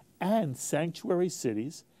immigration and sanctuary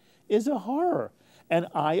cities is a horror. And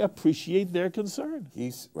I appreciate their concern.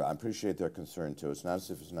 I appreciate their concern, too. It's not as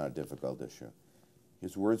if it's not a difficult issue.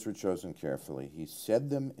 His words were chosen carefully. He said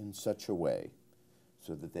them in such a way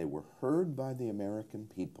so that they were heard by the American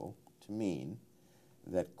people to mean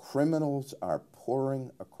that criminals are pouring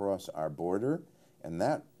across our border and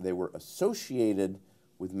that they were associated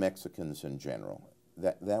with Mexicans in general.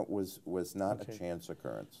 That was not a chance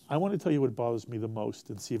occurrence. I want to tell you what bothers me the most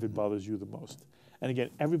and see if it bothers you the most. And again,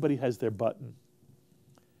 everybody has their button.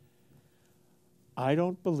 I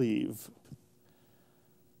don't believe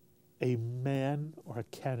a man or a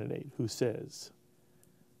candidate who says,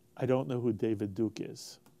 I don't know who David Duke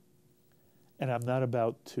is, and I'm not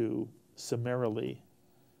about to summarily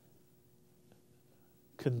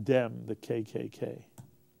condemn the KKK,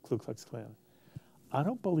 Ku Klux Klan. I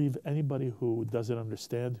don't believe anybody who doesn't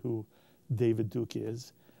understand who David Duke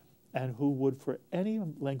is and who would, for any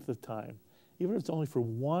length of time, even if it's only for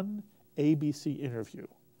one ABC interview,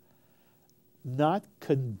 not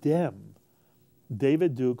condemn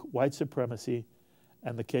David Duke, white supremacy,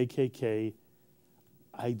 and the KKK.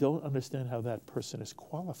 I don't understand how that person is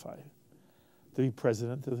qualified to be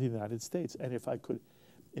president of the United States. And if I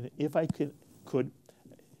could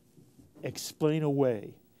explain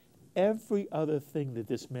away every other thing that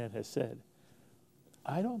this man has said,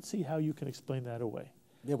 I don't see how you can explain that away.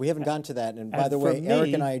 Yeah, we haven't gotten to that. And by the way,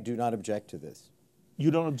 Eric and I do not object to this. You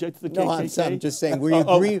don't object to the KKK? No, I'm just saying we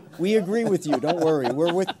agree. We agree with you. Don't worry.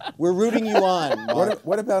 We're rooting you on.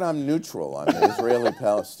 What about I'm neutral on the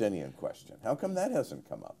Israeli-Palestinian question? How come that hasn't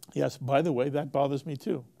come up? Yes. By the way, that bothers me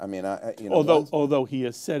too. I mean, although he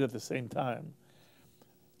has said at the same time,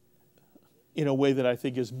 in a way that I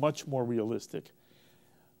think is much more realistic,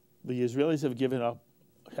 the Israelis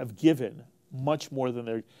have given much more than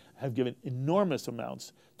they have given enormous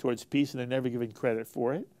amounts towards peace, and they're never given credit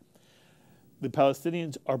for it. The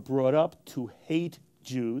Palestinians are brought up to hate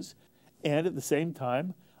Jews, and at the same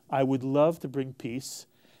time, I would love to bring peace.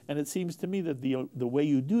 And it seems to me that the way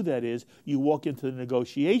you do that is you walk into the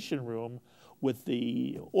negotiation room with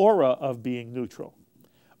the aura of being neutral.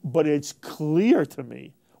 But it's clear to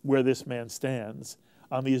me where this man stands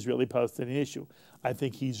on the Israeli-Palestinian issue. I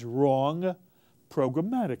think he's wrong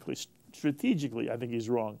programmatically, strategically. I think he's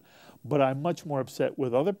wrong. But I'm much more upset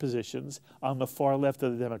with other positions on the far left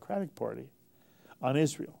of the Democratic Party on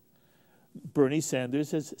Israel. Bernie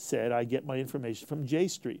Sanders has said, I get my information from J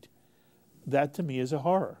Street. That to me is a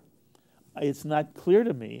horror. It's not clear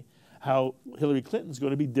to me how Hillary Clinton's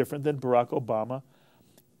going to be different than Barack Obama,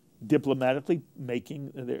 diplomatically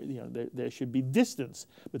making, there should be distance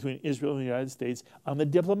between Israel and the United States on the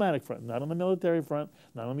diplomatic front, not on the military front,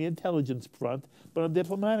 not on the intelligence front, but on the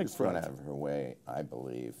diplomatic front. She's gone out of her way, I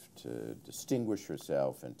believe, to distinguish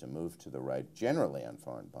herself and to move to the right generally on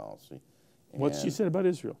foreign policy. What's she said about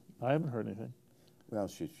Israel? I haven't heard anything. Well,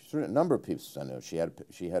 she's written a number of pieces. I know she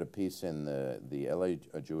had a piece in the L.A.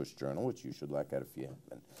 Jewish Journal, which you should look at if you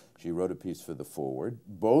haven't. She wrote a piece for the Forward.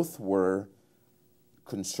 Both were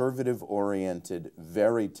conservative-oriented,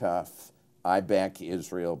 very tough, I back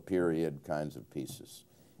Israel, period, kinds of pieces.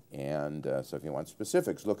 And so, if you want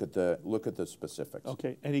specifics, look at the specifics.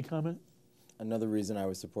 Okay. Any comment? Another reason I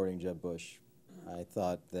was supporting Jeb Bush, I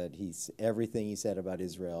thought that everything he said about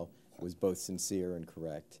Israel was both sincere and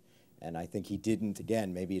correct. And I think he didn't,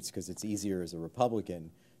 again, maybe it's because it's easier as a Republican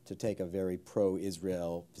to take a very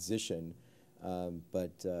pro-Israel position.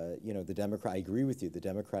 But I agree with you, the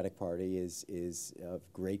Democratic Party is of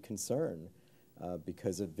great concern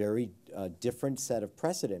because a very different set of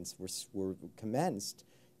precedents were commenced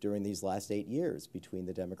during these last 8 years between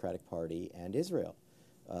the Democratic Party and Israel.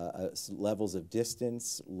 Levels of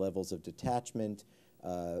distance, levels of detachment,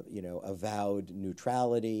 avowed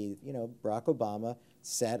neutrality. Barack Obama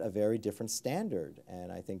set a very different standard.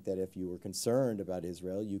 And I think that if you were concerned about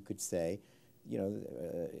Israel, you could say,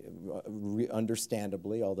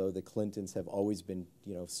 understandably, although the Clintons have always been,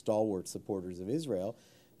 stalwart supporters of Israel,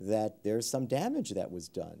 that there's some damage that was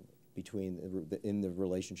done in the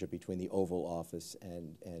relationship between the Oval Office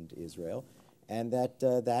and Israel. And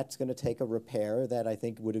that's going to take a repair that I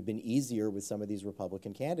think would have been easier with some of these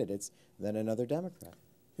Republican candidates than another Democrat.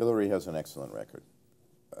 Hillary has an excellent record.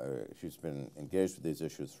 She's been engaged with these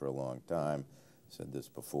issues for a long time. Said this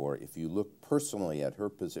before. If you look personally at her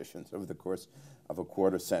positions over the course of a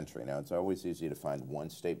quarter century, now it's always easy to find one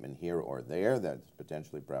statement here or there that's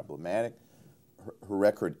potentially problematic. Her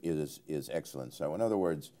record is excellent. So in other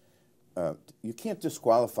words, you can't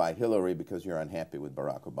disqualify Hillary because you're unhappy with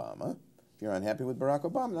Barack Obama. If you're unhappy with Barack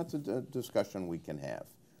Obama, that's a discussion we can have.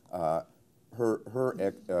 Her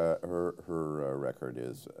record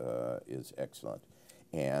is excellent,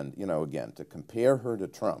 and again, to compare her to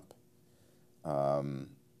Trump,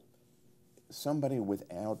 somebody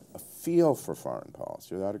without a feel for foreign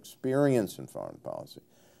policy, without experience in foreign policy,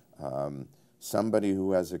 somebody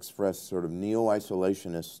who has expressed sort of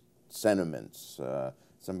neo-isolationist sentiments,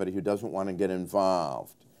 somebody who doesn't want to get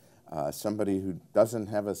involved. Somebody who doesn't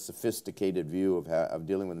have a sophisticated view of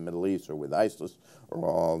dealing with the Middle East or with ISIS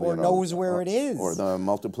or knows where it is, or the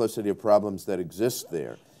multiplicity of problems that exist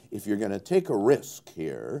there. If you're going to take a risk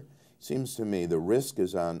here, it seems to me the risk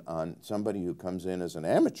is on somebody who comes in as an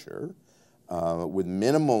amateur with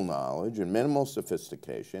minimal knowledge and minimal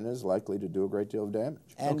sophistication is likely to do a great deal of damage.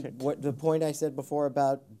 And what the point I said before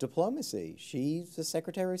about diplomacy, she's the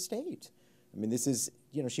Secretary of State. I mean, this is,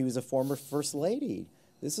 she was a former First Lady.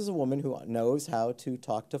 This is a woman who knows how to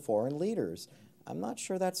talk to foreign leaders. I'm not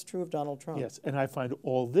sure that's true of Donald Trump. Yes, and I find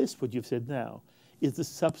all this, what you've said now, is the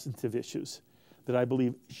substantive issues that I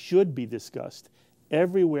believe should be discussed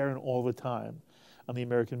everywhere and all the time on the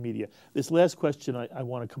American media. This last question I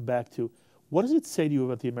want to come back to. What does it say to you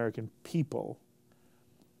about the American people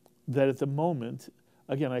that at the moment,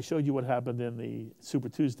 again, I showed you what happened in the Super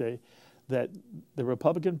Tuesday, that the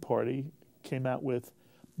Republican Party came out with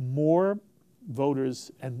more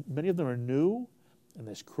voters, and many of them are new, and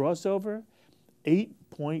there's crossover,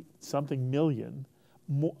 8-point-something million,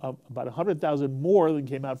 about 100,000 more than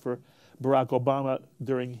came out for Barack Obama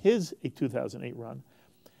during his 2008 run.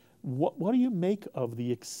 What do you make of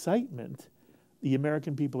the excitement the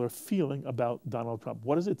American people are feeling about Donald Trump?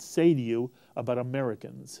 What does it say to you about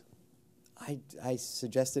Americans? I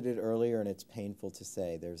suggested it earlier, and it's painful to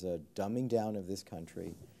say. There's a dumbing down of this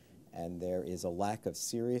country, and there is a lack of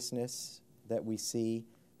seriousness that we see.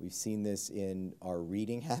 We've seen this in our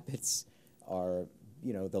reading habits, the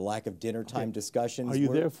lack of dinner time discussions. Are you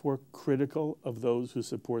therefore critical of those who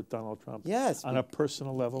support Donald Trump? Yes. On a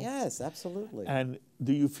personal level? Yes, absolutely. And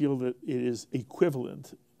do you feel that it is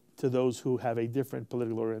equivalent to those who have a different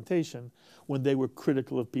political orientation when they were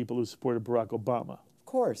critical of people who supported Barack Obama? Of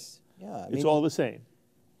course, yeah. It's all the same.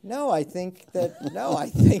 No, I think that.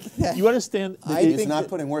 You understand? He's not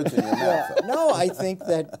putting words in your mouth. No, I think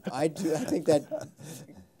that I do. I think that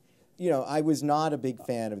you know, I was not a big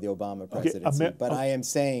fan of the Obama presidency, but I am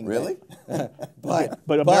saying Really?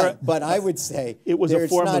 but I would say it was a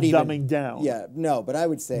form of dumbing down. Yeah, no, but I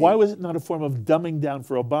would say, why was it not a form of dumbing down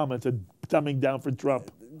for Obama to dumbing down for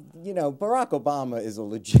Trump? You know, Barack Obama is a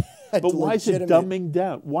legit. But why is it dumbing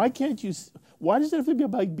down? Why can't you? Why does it have to be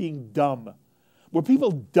about being dumb? Were people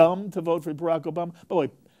dumb to vote for Barack Obama? By the way,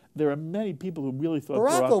 there are many people who really thought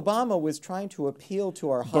Barack Obama was trying to appeal to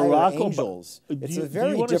our higher angels. It's a very different standard. Do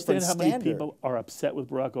you understand how many people are upset with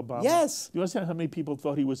Barack Obama? Yes. Do you understand how many people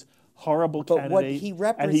thought he was horrible but candidate? What he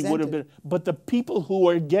represented. And he would have been. But the people who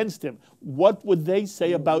were against him, what would they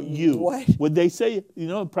say about you? What? Would they say, you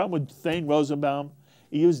know, the problem with Thane Rosenbaum,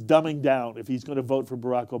 he was dumbing down if he's going to vote for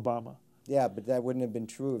Barack Obama. Yeah, but that wouldn't have been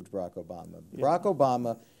true of Barack Obama. Yeah. Barack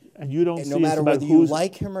Obama, and you don't see no matter whether you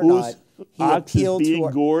like him or not, he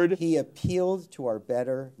appealed to our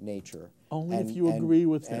better nature. Only if you agree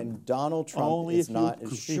with him. And Donald Trump is not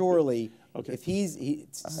surely. Okay.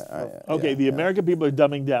 If the American people are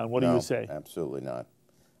dumbing down. What do you say? Absolutely not.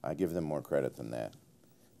 I give them more credit than that.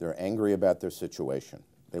 They're angry about their situation.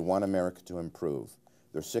 They want America to improve.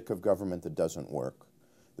 They're sick of government that doesn't work.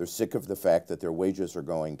 They're sick of the fact that their wages are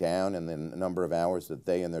going down and the number of hours that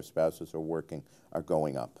they and their spouses are working are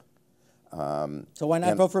going up. So why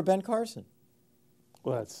not vote for Ben Carson?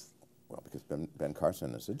 Well, because Ben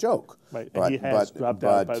Carson is a joke. Right, and he has dropped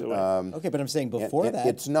out, by the way. Okay, but I'm saying before that.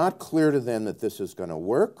 It's not clear to them that this is going to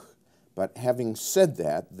work, but having said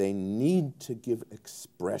that, they need to give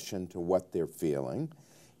expression to what they're feeling,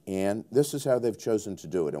 and this is how they've chosen to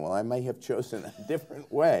do it. And while I may have chosen a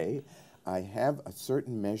different way, I have a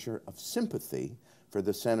certain measure of sympathy for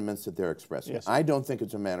the sentiments that they're expressing. Yes. I don't think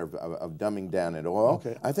it's a matter of dumbing down at all.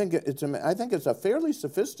 Okay. I think it's a fairly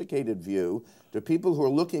sophisticated view to people who are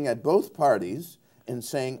looking at both parties and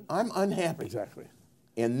saying, I'm unhappy. Exactly.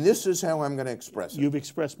 And this is how I'm going to express it. You've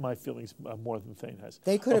expressed my feelings more than Thane has.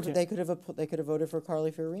 They could have voted for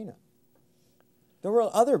Carly Fiorina. There were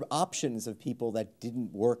other options of people that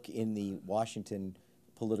didn't work in the Washington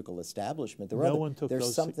political establishment.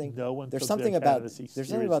 There's something about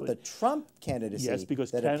the Trump candidacy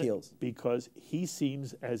that appeals. Because he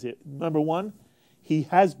seems as if, number one, he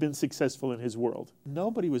has been successful in his world.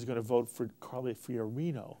 Nobody was going to vote for Carly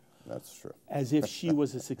Fiorina. That's true. As if she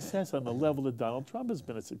was a success on the level that Donald Trump has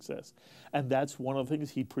been a success. And that's one of the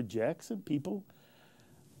things he projects, and people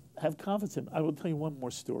have confidence in him. I will tell you one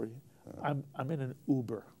more story. I'm in an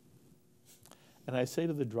Uber, and I say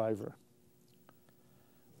to the driver,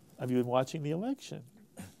 have you been watching the election?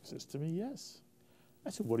 He says to me, yes.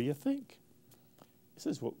 I said, what do you think? He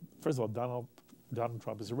says, well, first of all, Donald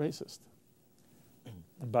Trump is a racist.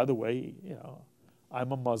 And by the way, you know,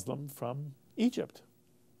 I'm a Muslim from Egypt.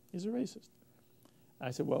 He's a racist.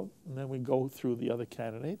 I said, well, and then we go through the other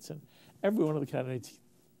candidates, and every one of the candidates,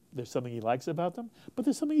 there's something he likes about them, but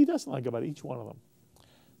there's something he doesn't like about each one of them.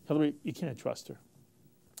 Hillary, you can't trust her.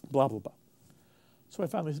 Blah, blah, blah. So I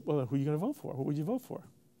finally said, well, who are you going to vote for? Who would you vote for?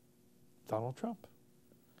 Donald Trump.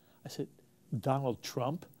 I said, Donald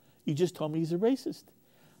Trump? You just told me he's a racist.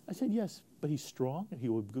 I said, yes, but he's strong and he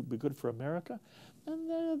would be good for America.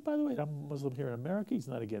 And by the way, I'm a Muslim here in America. He's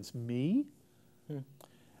not against me.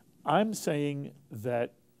 I'm saying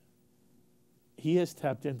that he has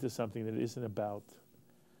tapped into something that isn't about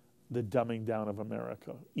the dumbing down of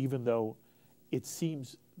America, even though it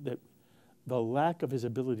seems that the lack of his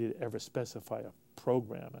ability to ever specify a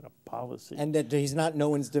program and a policy. And that no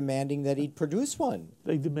one's demanding that he produce one.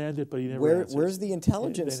 They demand it, but he never answers. Where's the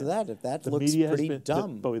intelligence of that? If that looks pretty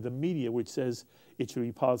dumb. The media, which says it should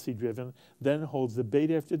be policy-driven, then holds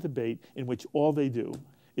debate after debate in which all they do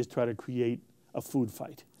is try to create a food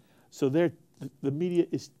fight. So the media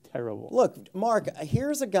is terrible. Look, Mark,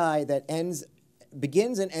 here's a guy that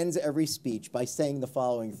begins and ends every speech by saying the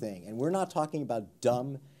following thing, and we're not talking about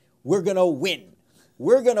dumb. We're going to win.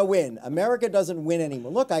 We're going to win. America doesn't win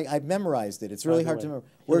anymore. Look, I've memorized it. It's really hard to remember.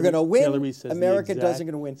 We're going to win. America doesn't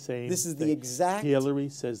going to win. This is the exact. Hillary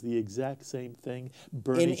says the exact same thing.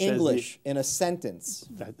 Bernie in English, in a sentence.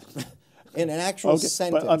 In an actual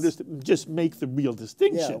sentence. But just make the real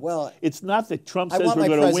distinction. Yeah, well, it's not that Trump says we're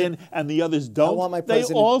going to win and the others don't. They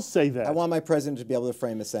all say that. I want my president to be able to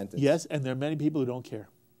frame a sentence. Yes, and there are many people who don't care.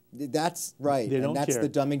 That's right. They don't care. That's the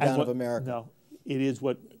dumbing down of America. No, it is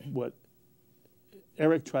what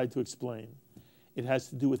Eric tried to explain. It has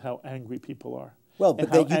to do with how angry people are. Well,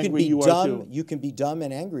 but you can be dumb. You can be dumb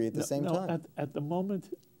and angry at the same time. At the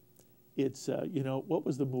moment, it's what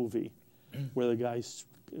was the movie where the guy,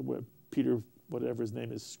 where Peter, whatever his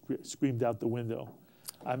name is, screamed out the window.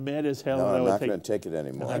 I'm mad as hell. No, and I'm would not going to take it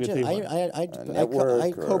anymore. I could take one.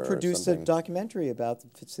 I co-produced a something. documentary about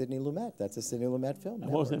Sidney Lumet. That's a Sidney Lumet film.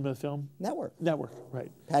 And what was the name of the film? Network. Network,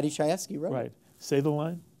 right. Patty Chayefsky wrote it. Right. Say the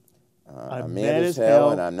line. I'm mad as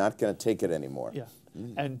hell, and I'm not going to take it anymore. Yeah.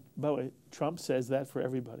 And by the way, Trump says that for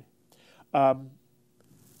everybody.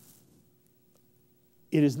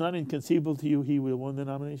 It is not inconceivable to you he will win the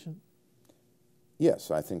nomination?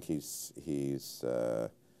 Yes, I think he's got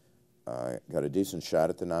a decent shot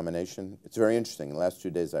at the nomination. It's very interesting. In the last 2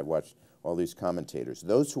 days, I've watched all these commentators.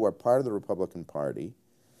 Those who are part of the Republican Party,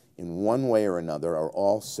 in one way or another, are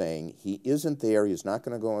all saying he isn't there, he's not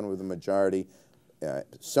going to go in with a majority,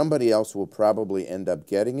 somebody else will probably end up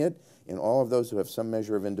getting it, and all of those who have some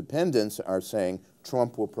measure of independence are saying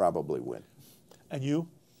Trump will probably win. And you?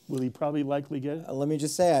 Will he probably likely get it? Let me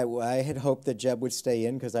just say, I had hoped that Jeb would stay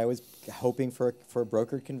in because I was hoping for a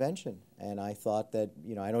brokered convention. And I thought that,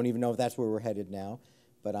 I don't even know if that's where we're headed now,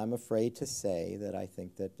 but I'm afraid to say that I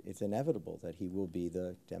think that it's inevitable that he will be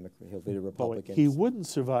the Democrat, he'll be the Republican. He wouldn't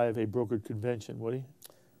survive a brokered convention, would he?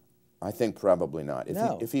 I think probably not.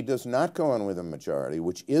 If he does not go in with a majority,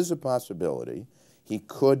 which is a possibility, he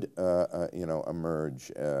could,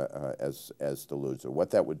 emerge as the loser. What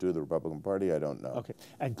that would do to the Republican Party, I don't know. Okay.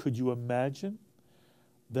 And could you imagine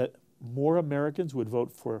that more Americans would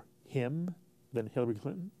vote for him than Hillary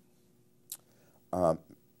Clinton?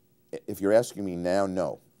 If you're asking me now,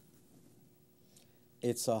 no.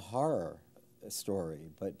 It's a horror story,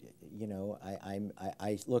 but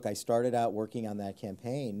look, I started out working on that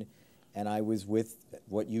campaign, and I was with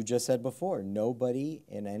what you just said before. Nobody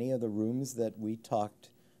in any of the rooms that we talked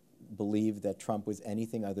believed that Trump was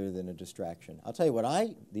anything other than a distraction. I'll tell you what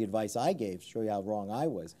the advice I gave to show you how wrong I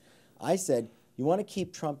was. I said, you want to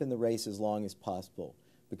keep Trump in the race as long as possible,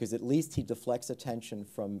 because at least he deflects attention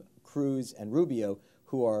from Cruz and Rubio,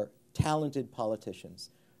 who are talented politicians.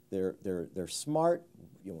 They're smart.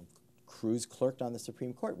 Cruz clerked on the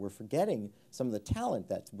Supreme Court. We're forgetting some of the talent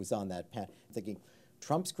that was on that panel, thinking,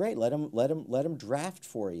 Trump's great. Let him draft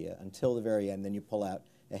for you until the very end. Then you pull out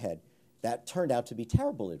ahead. That turned out to be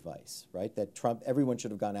terrible advice, right? That everyone should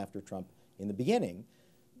have gone after Trump in the beginning,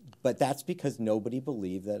 but that's because nobody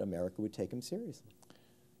believed that America would take him seriously.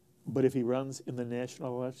 But if he runs in the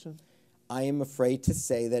national election, I am afraid to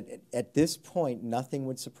say that at this point, nothing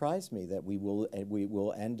would surprise me that we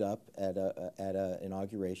will end up at a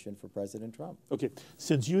inauguration for President Trump. Okay,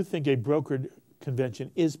 since you think a brokered convention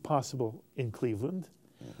is possible in Cleveland,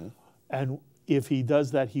 and if he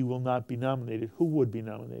does that, he will not be nominated, who would be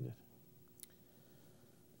nominated?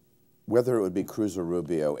 Whether it would be Cruz or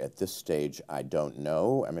Rubio at this stage, I don't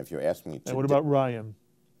know. I mean, if you're asking me to... And what about Ryan?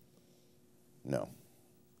 No.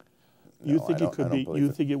 You think it could be,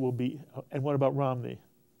 you think it will be, and what about Romney?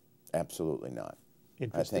 Absolutely not.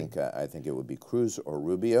 Interesting. I think it would be Cruz or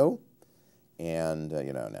Rubio. And,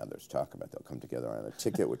 now there's talk about they'll come together on a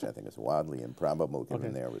ticket, which I think is wildly improbable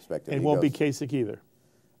given their respective egos. It won't be Kasich either?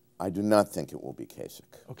 I do not think it will be Kasich.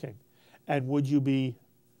 Okay. And would you be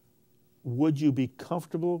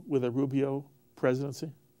comfortable with a Rubio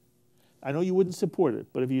presidency? I know you wouldn't support it,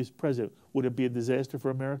 but if he's president, would it be a disaster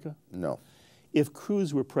for America? No. If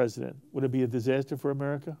Cruz were president, would it be a disaster for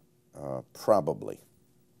America? Probably.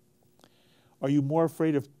 Are you more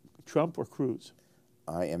afraid of Trump or Cruz?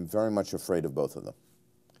 I am very much afraid of both of them.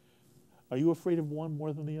 Are you afraid of one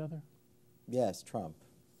more than the other? Yes, Trump.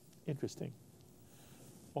 Interesting.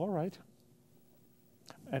 All right.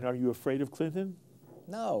 And are you afraid of Clinton?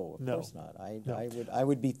 No, of course not. I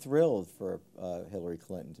would be thrilled for Hillary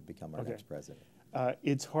Clinton to become our next president.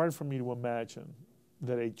 It's hard for me to imagine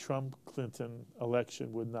that a Trump-Clinton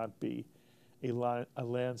election would not be a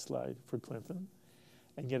landslide for Clinton.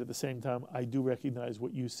 And yet at the same time, I do recognize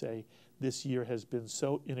what you say. This year has been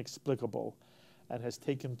so inexplicable and has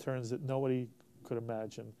taken turns that nobody could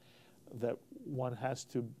imagine, that one has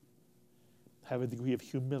to have a degree of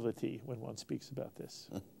humility when one speaks about this.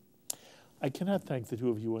 I cannot thank the two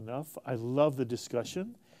of you enough. I love the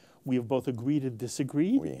discussion. We have both agreed and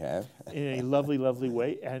disagreed. We have. In a lovely, lovely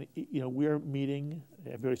way. And, we're meeting,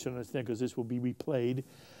 everybody should understand because this will be replayed,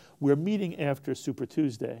 we're meeting after Super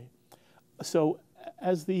Tuesday. So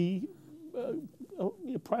as the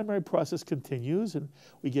primary process continues and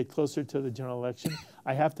we get closer to the general election,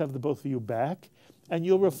 I have to have the both of you back, and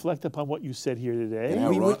you'll reflect upon what you said here today.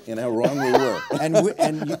 And how wrong we were.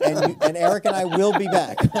 and Eric and I will be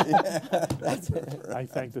back. I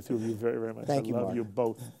thank the two of you very, very much. Thank you, I love Mark. you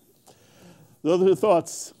both. Those are the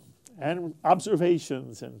thoughts and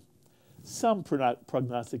observations and some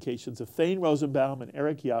prognostications of Thane Rosenbaum and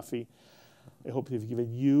Eric Yoffie. I hope they've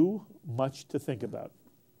given you much to think about.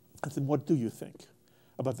 I said, what do you think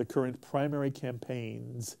about the current primary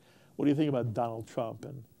campaigns. What do you think about Donald Trump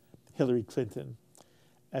and Hillary Clinton?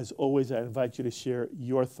 As always, I invite you to share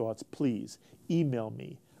your thoughts. Please email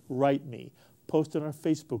me, write me, post on our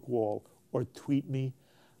Facebook wall, or tweet me.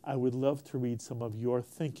 I would love to read some of your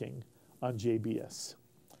thinking on JBS.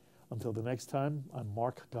 Until the next time, I'm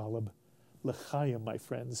Mark Golub. L'chaim, my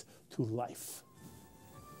friends, to life.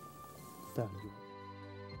 Thank you.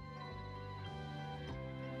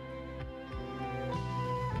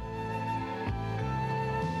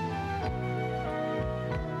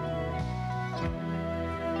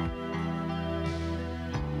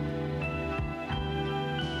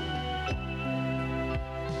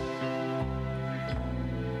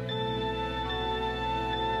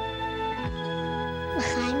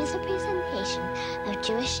 L'chaim is a presentation of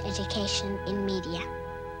Jewish education in media.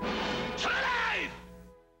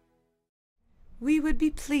 We would be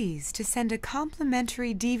pleased to send a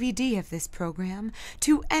complimentary DVD of this program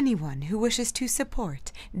to anyone who wishes to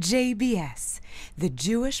support JBS, the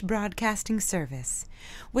Jewish Broadcasting Service,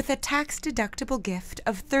 with a tax-deductible gift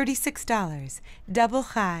of $36, double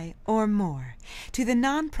chai or more, to the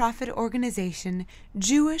nonprofit organization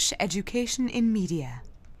Jewish Education in Media.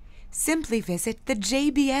 Simply visit the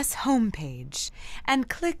JBS homepage and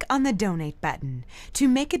click on the Donate button to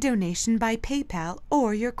make a donation by PayPal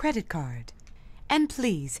or your credit card. And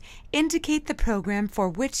please indicate the program for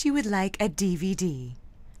which you would like a DVD.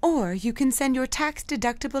 Or you can send your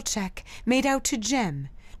tax-deductible check made out to Jem,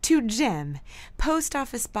 Post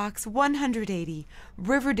Office Box 180,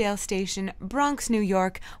 Riverdale Station, Bronx, New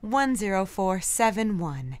York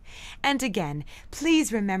 10471. And again,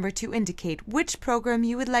 please remember to indicate which program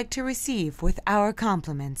you would like to receive with our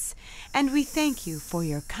compliments. And we thank you for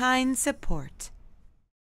your kind support.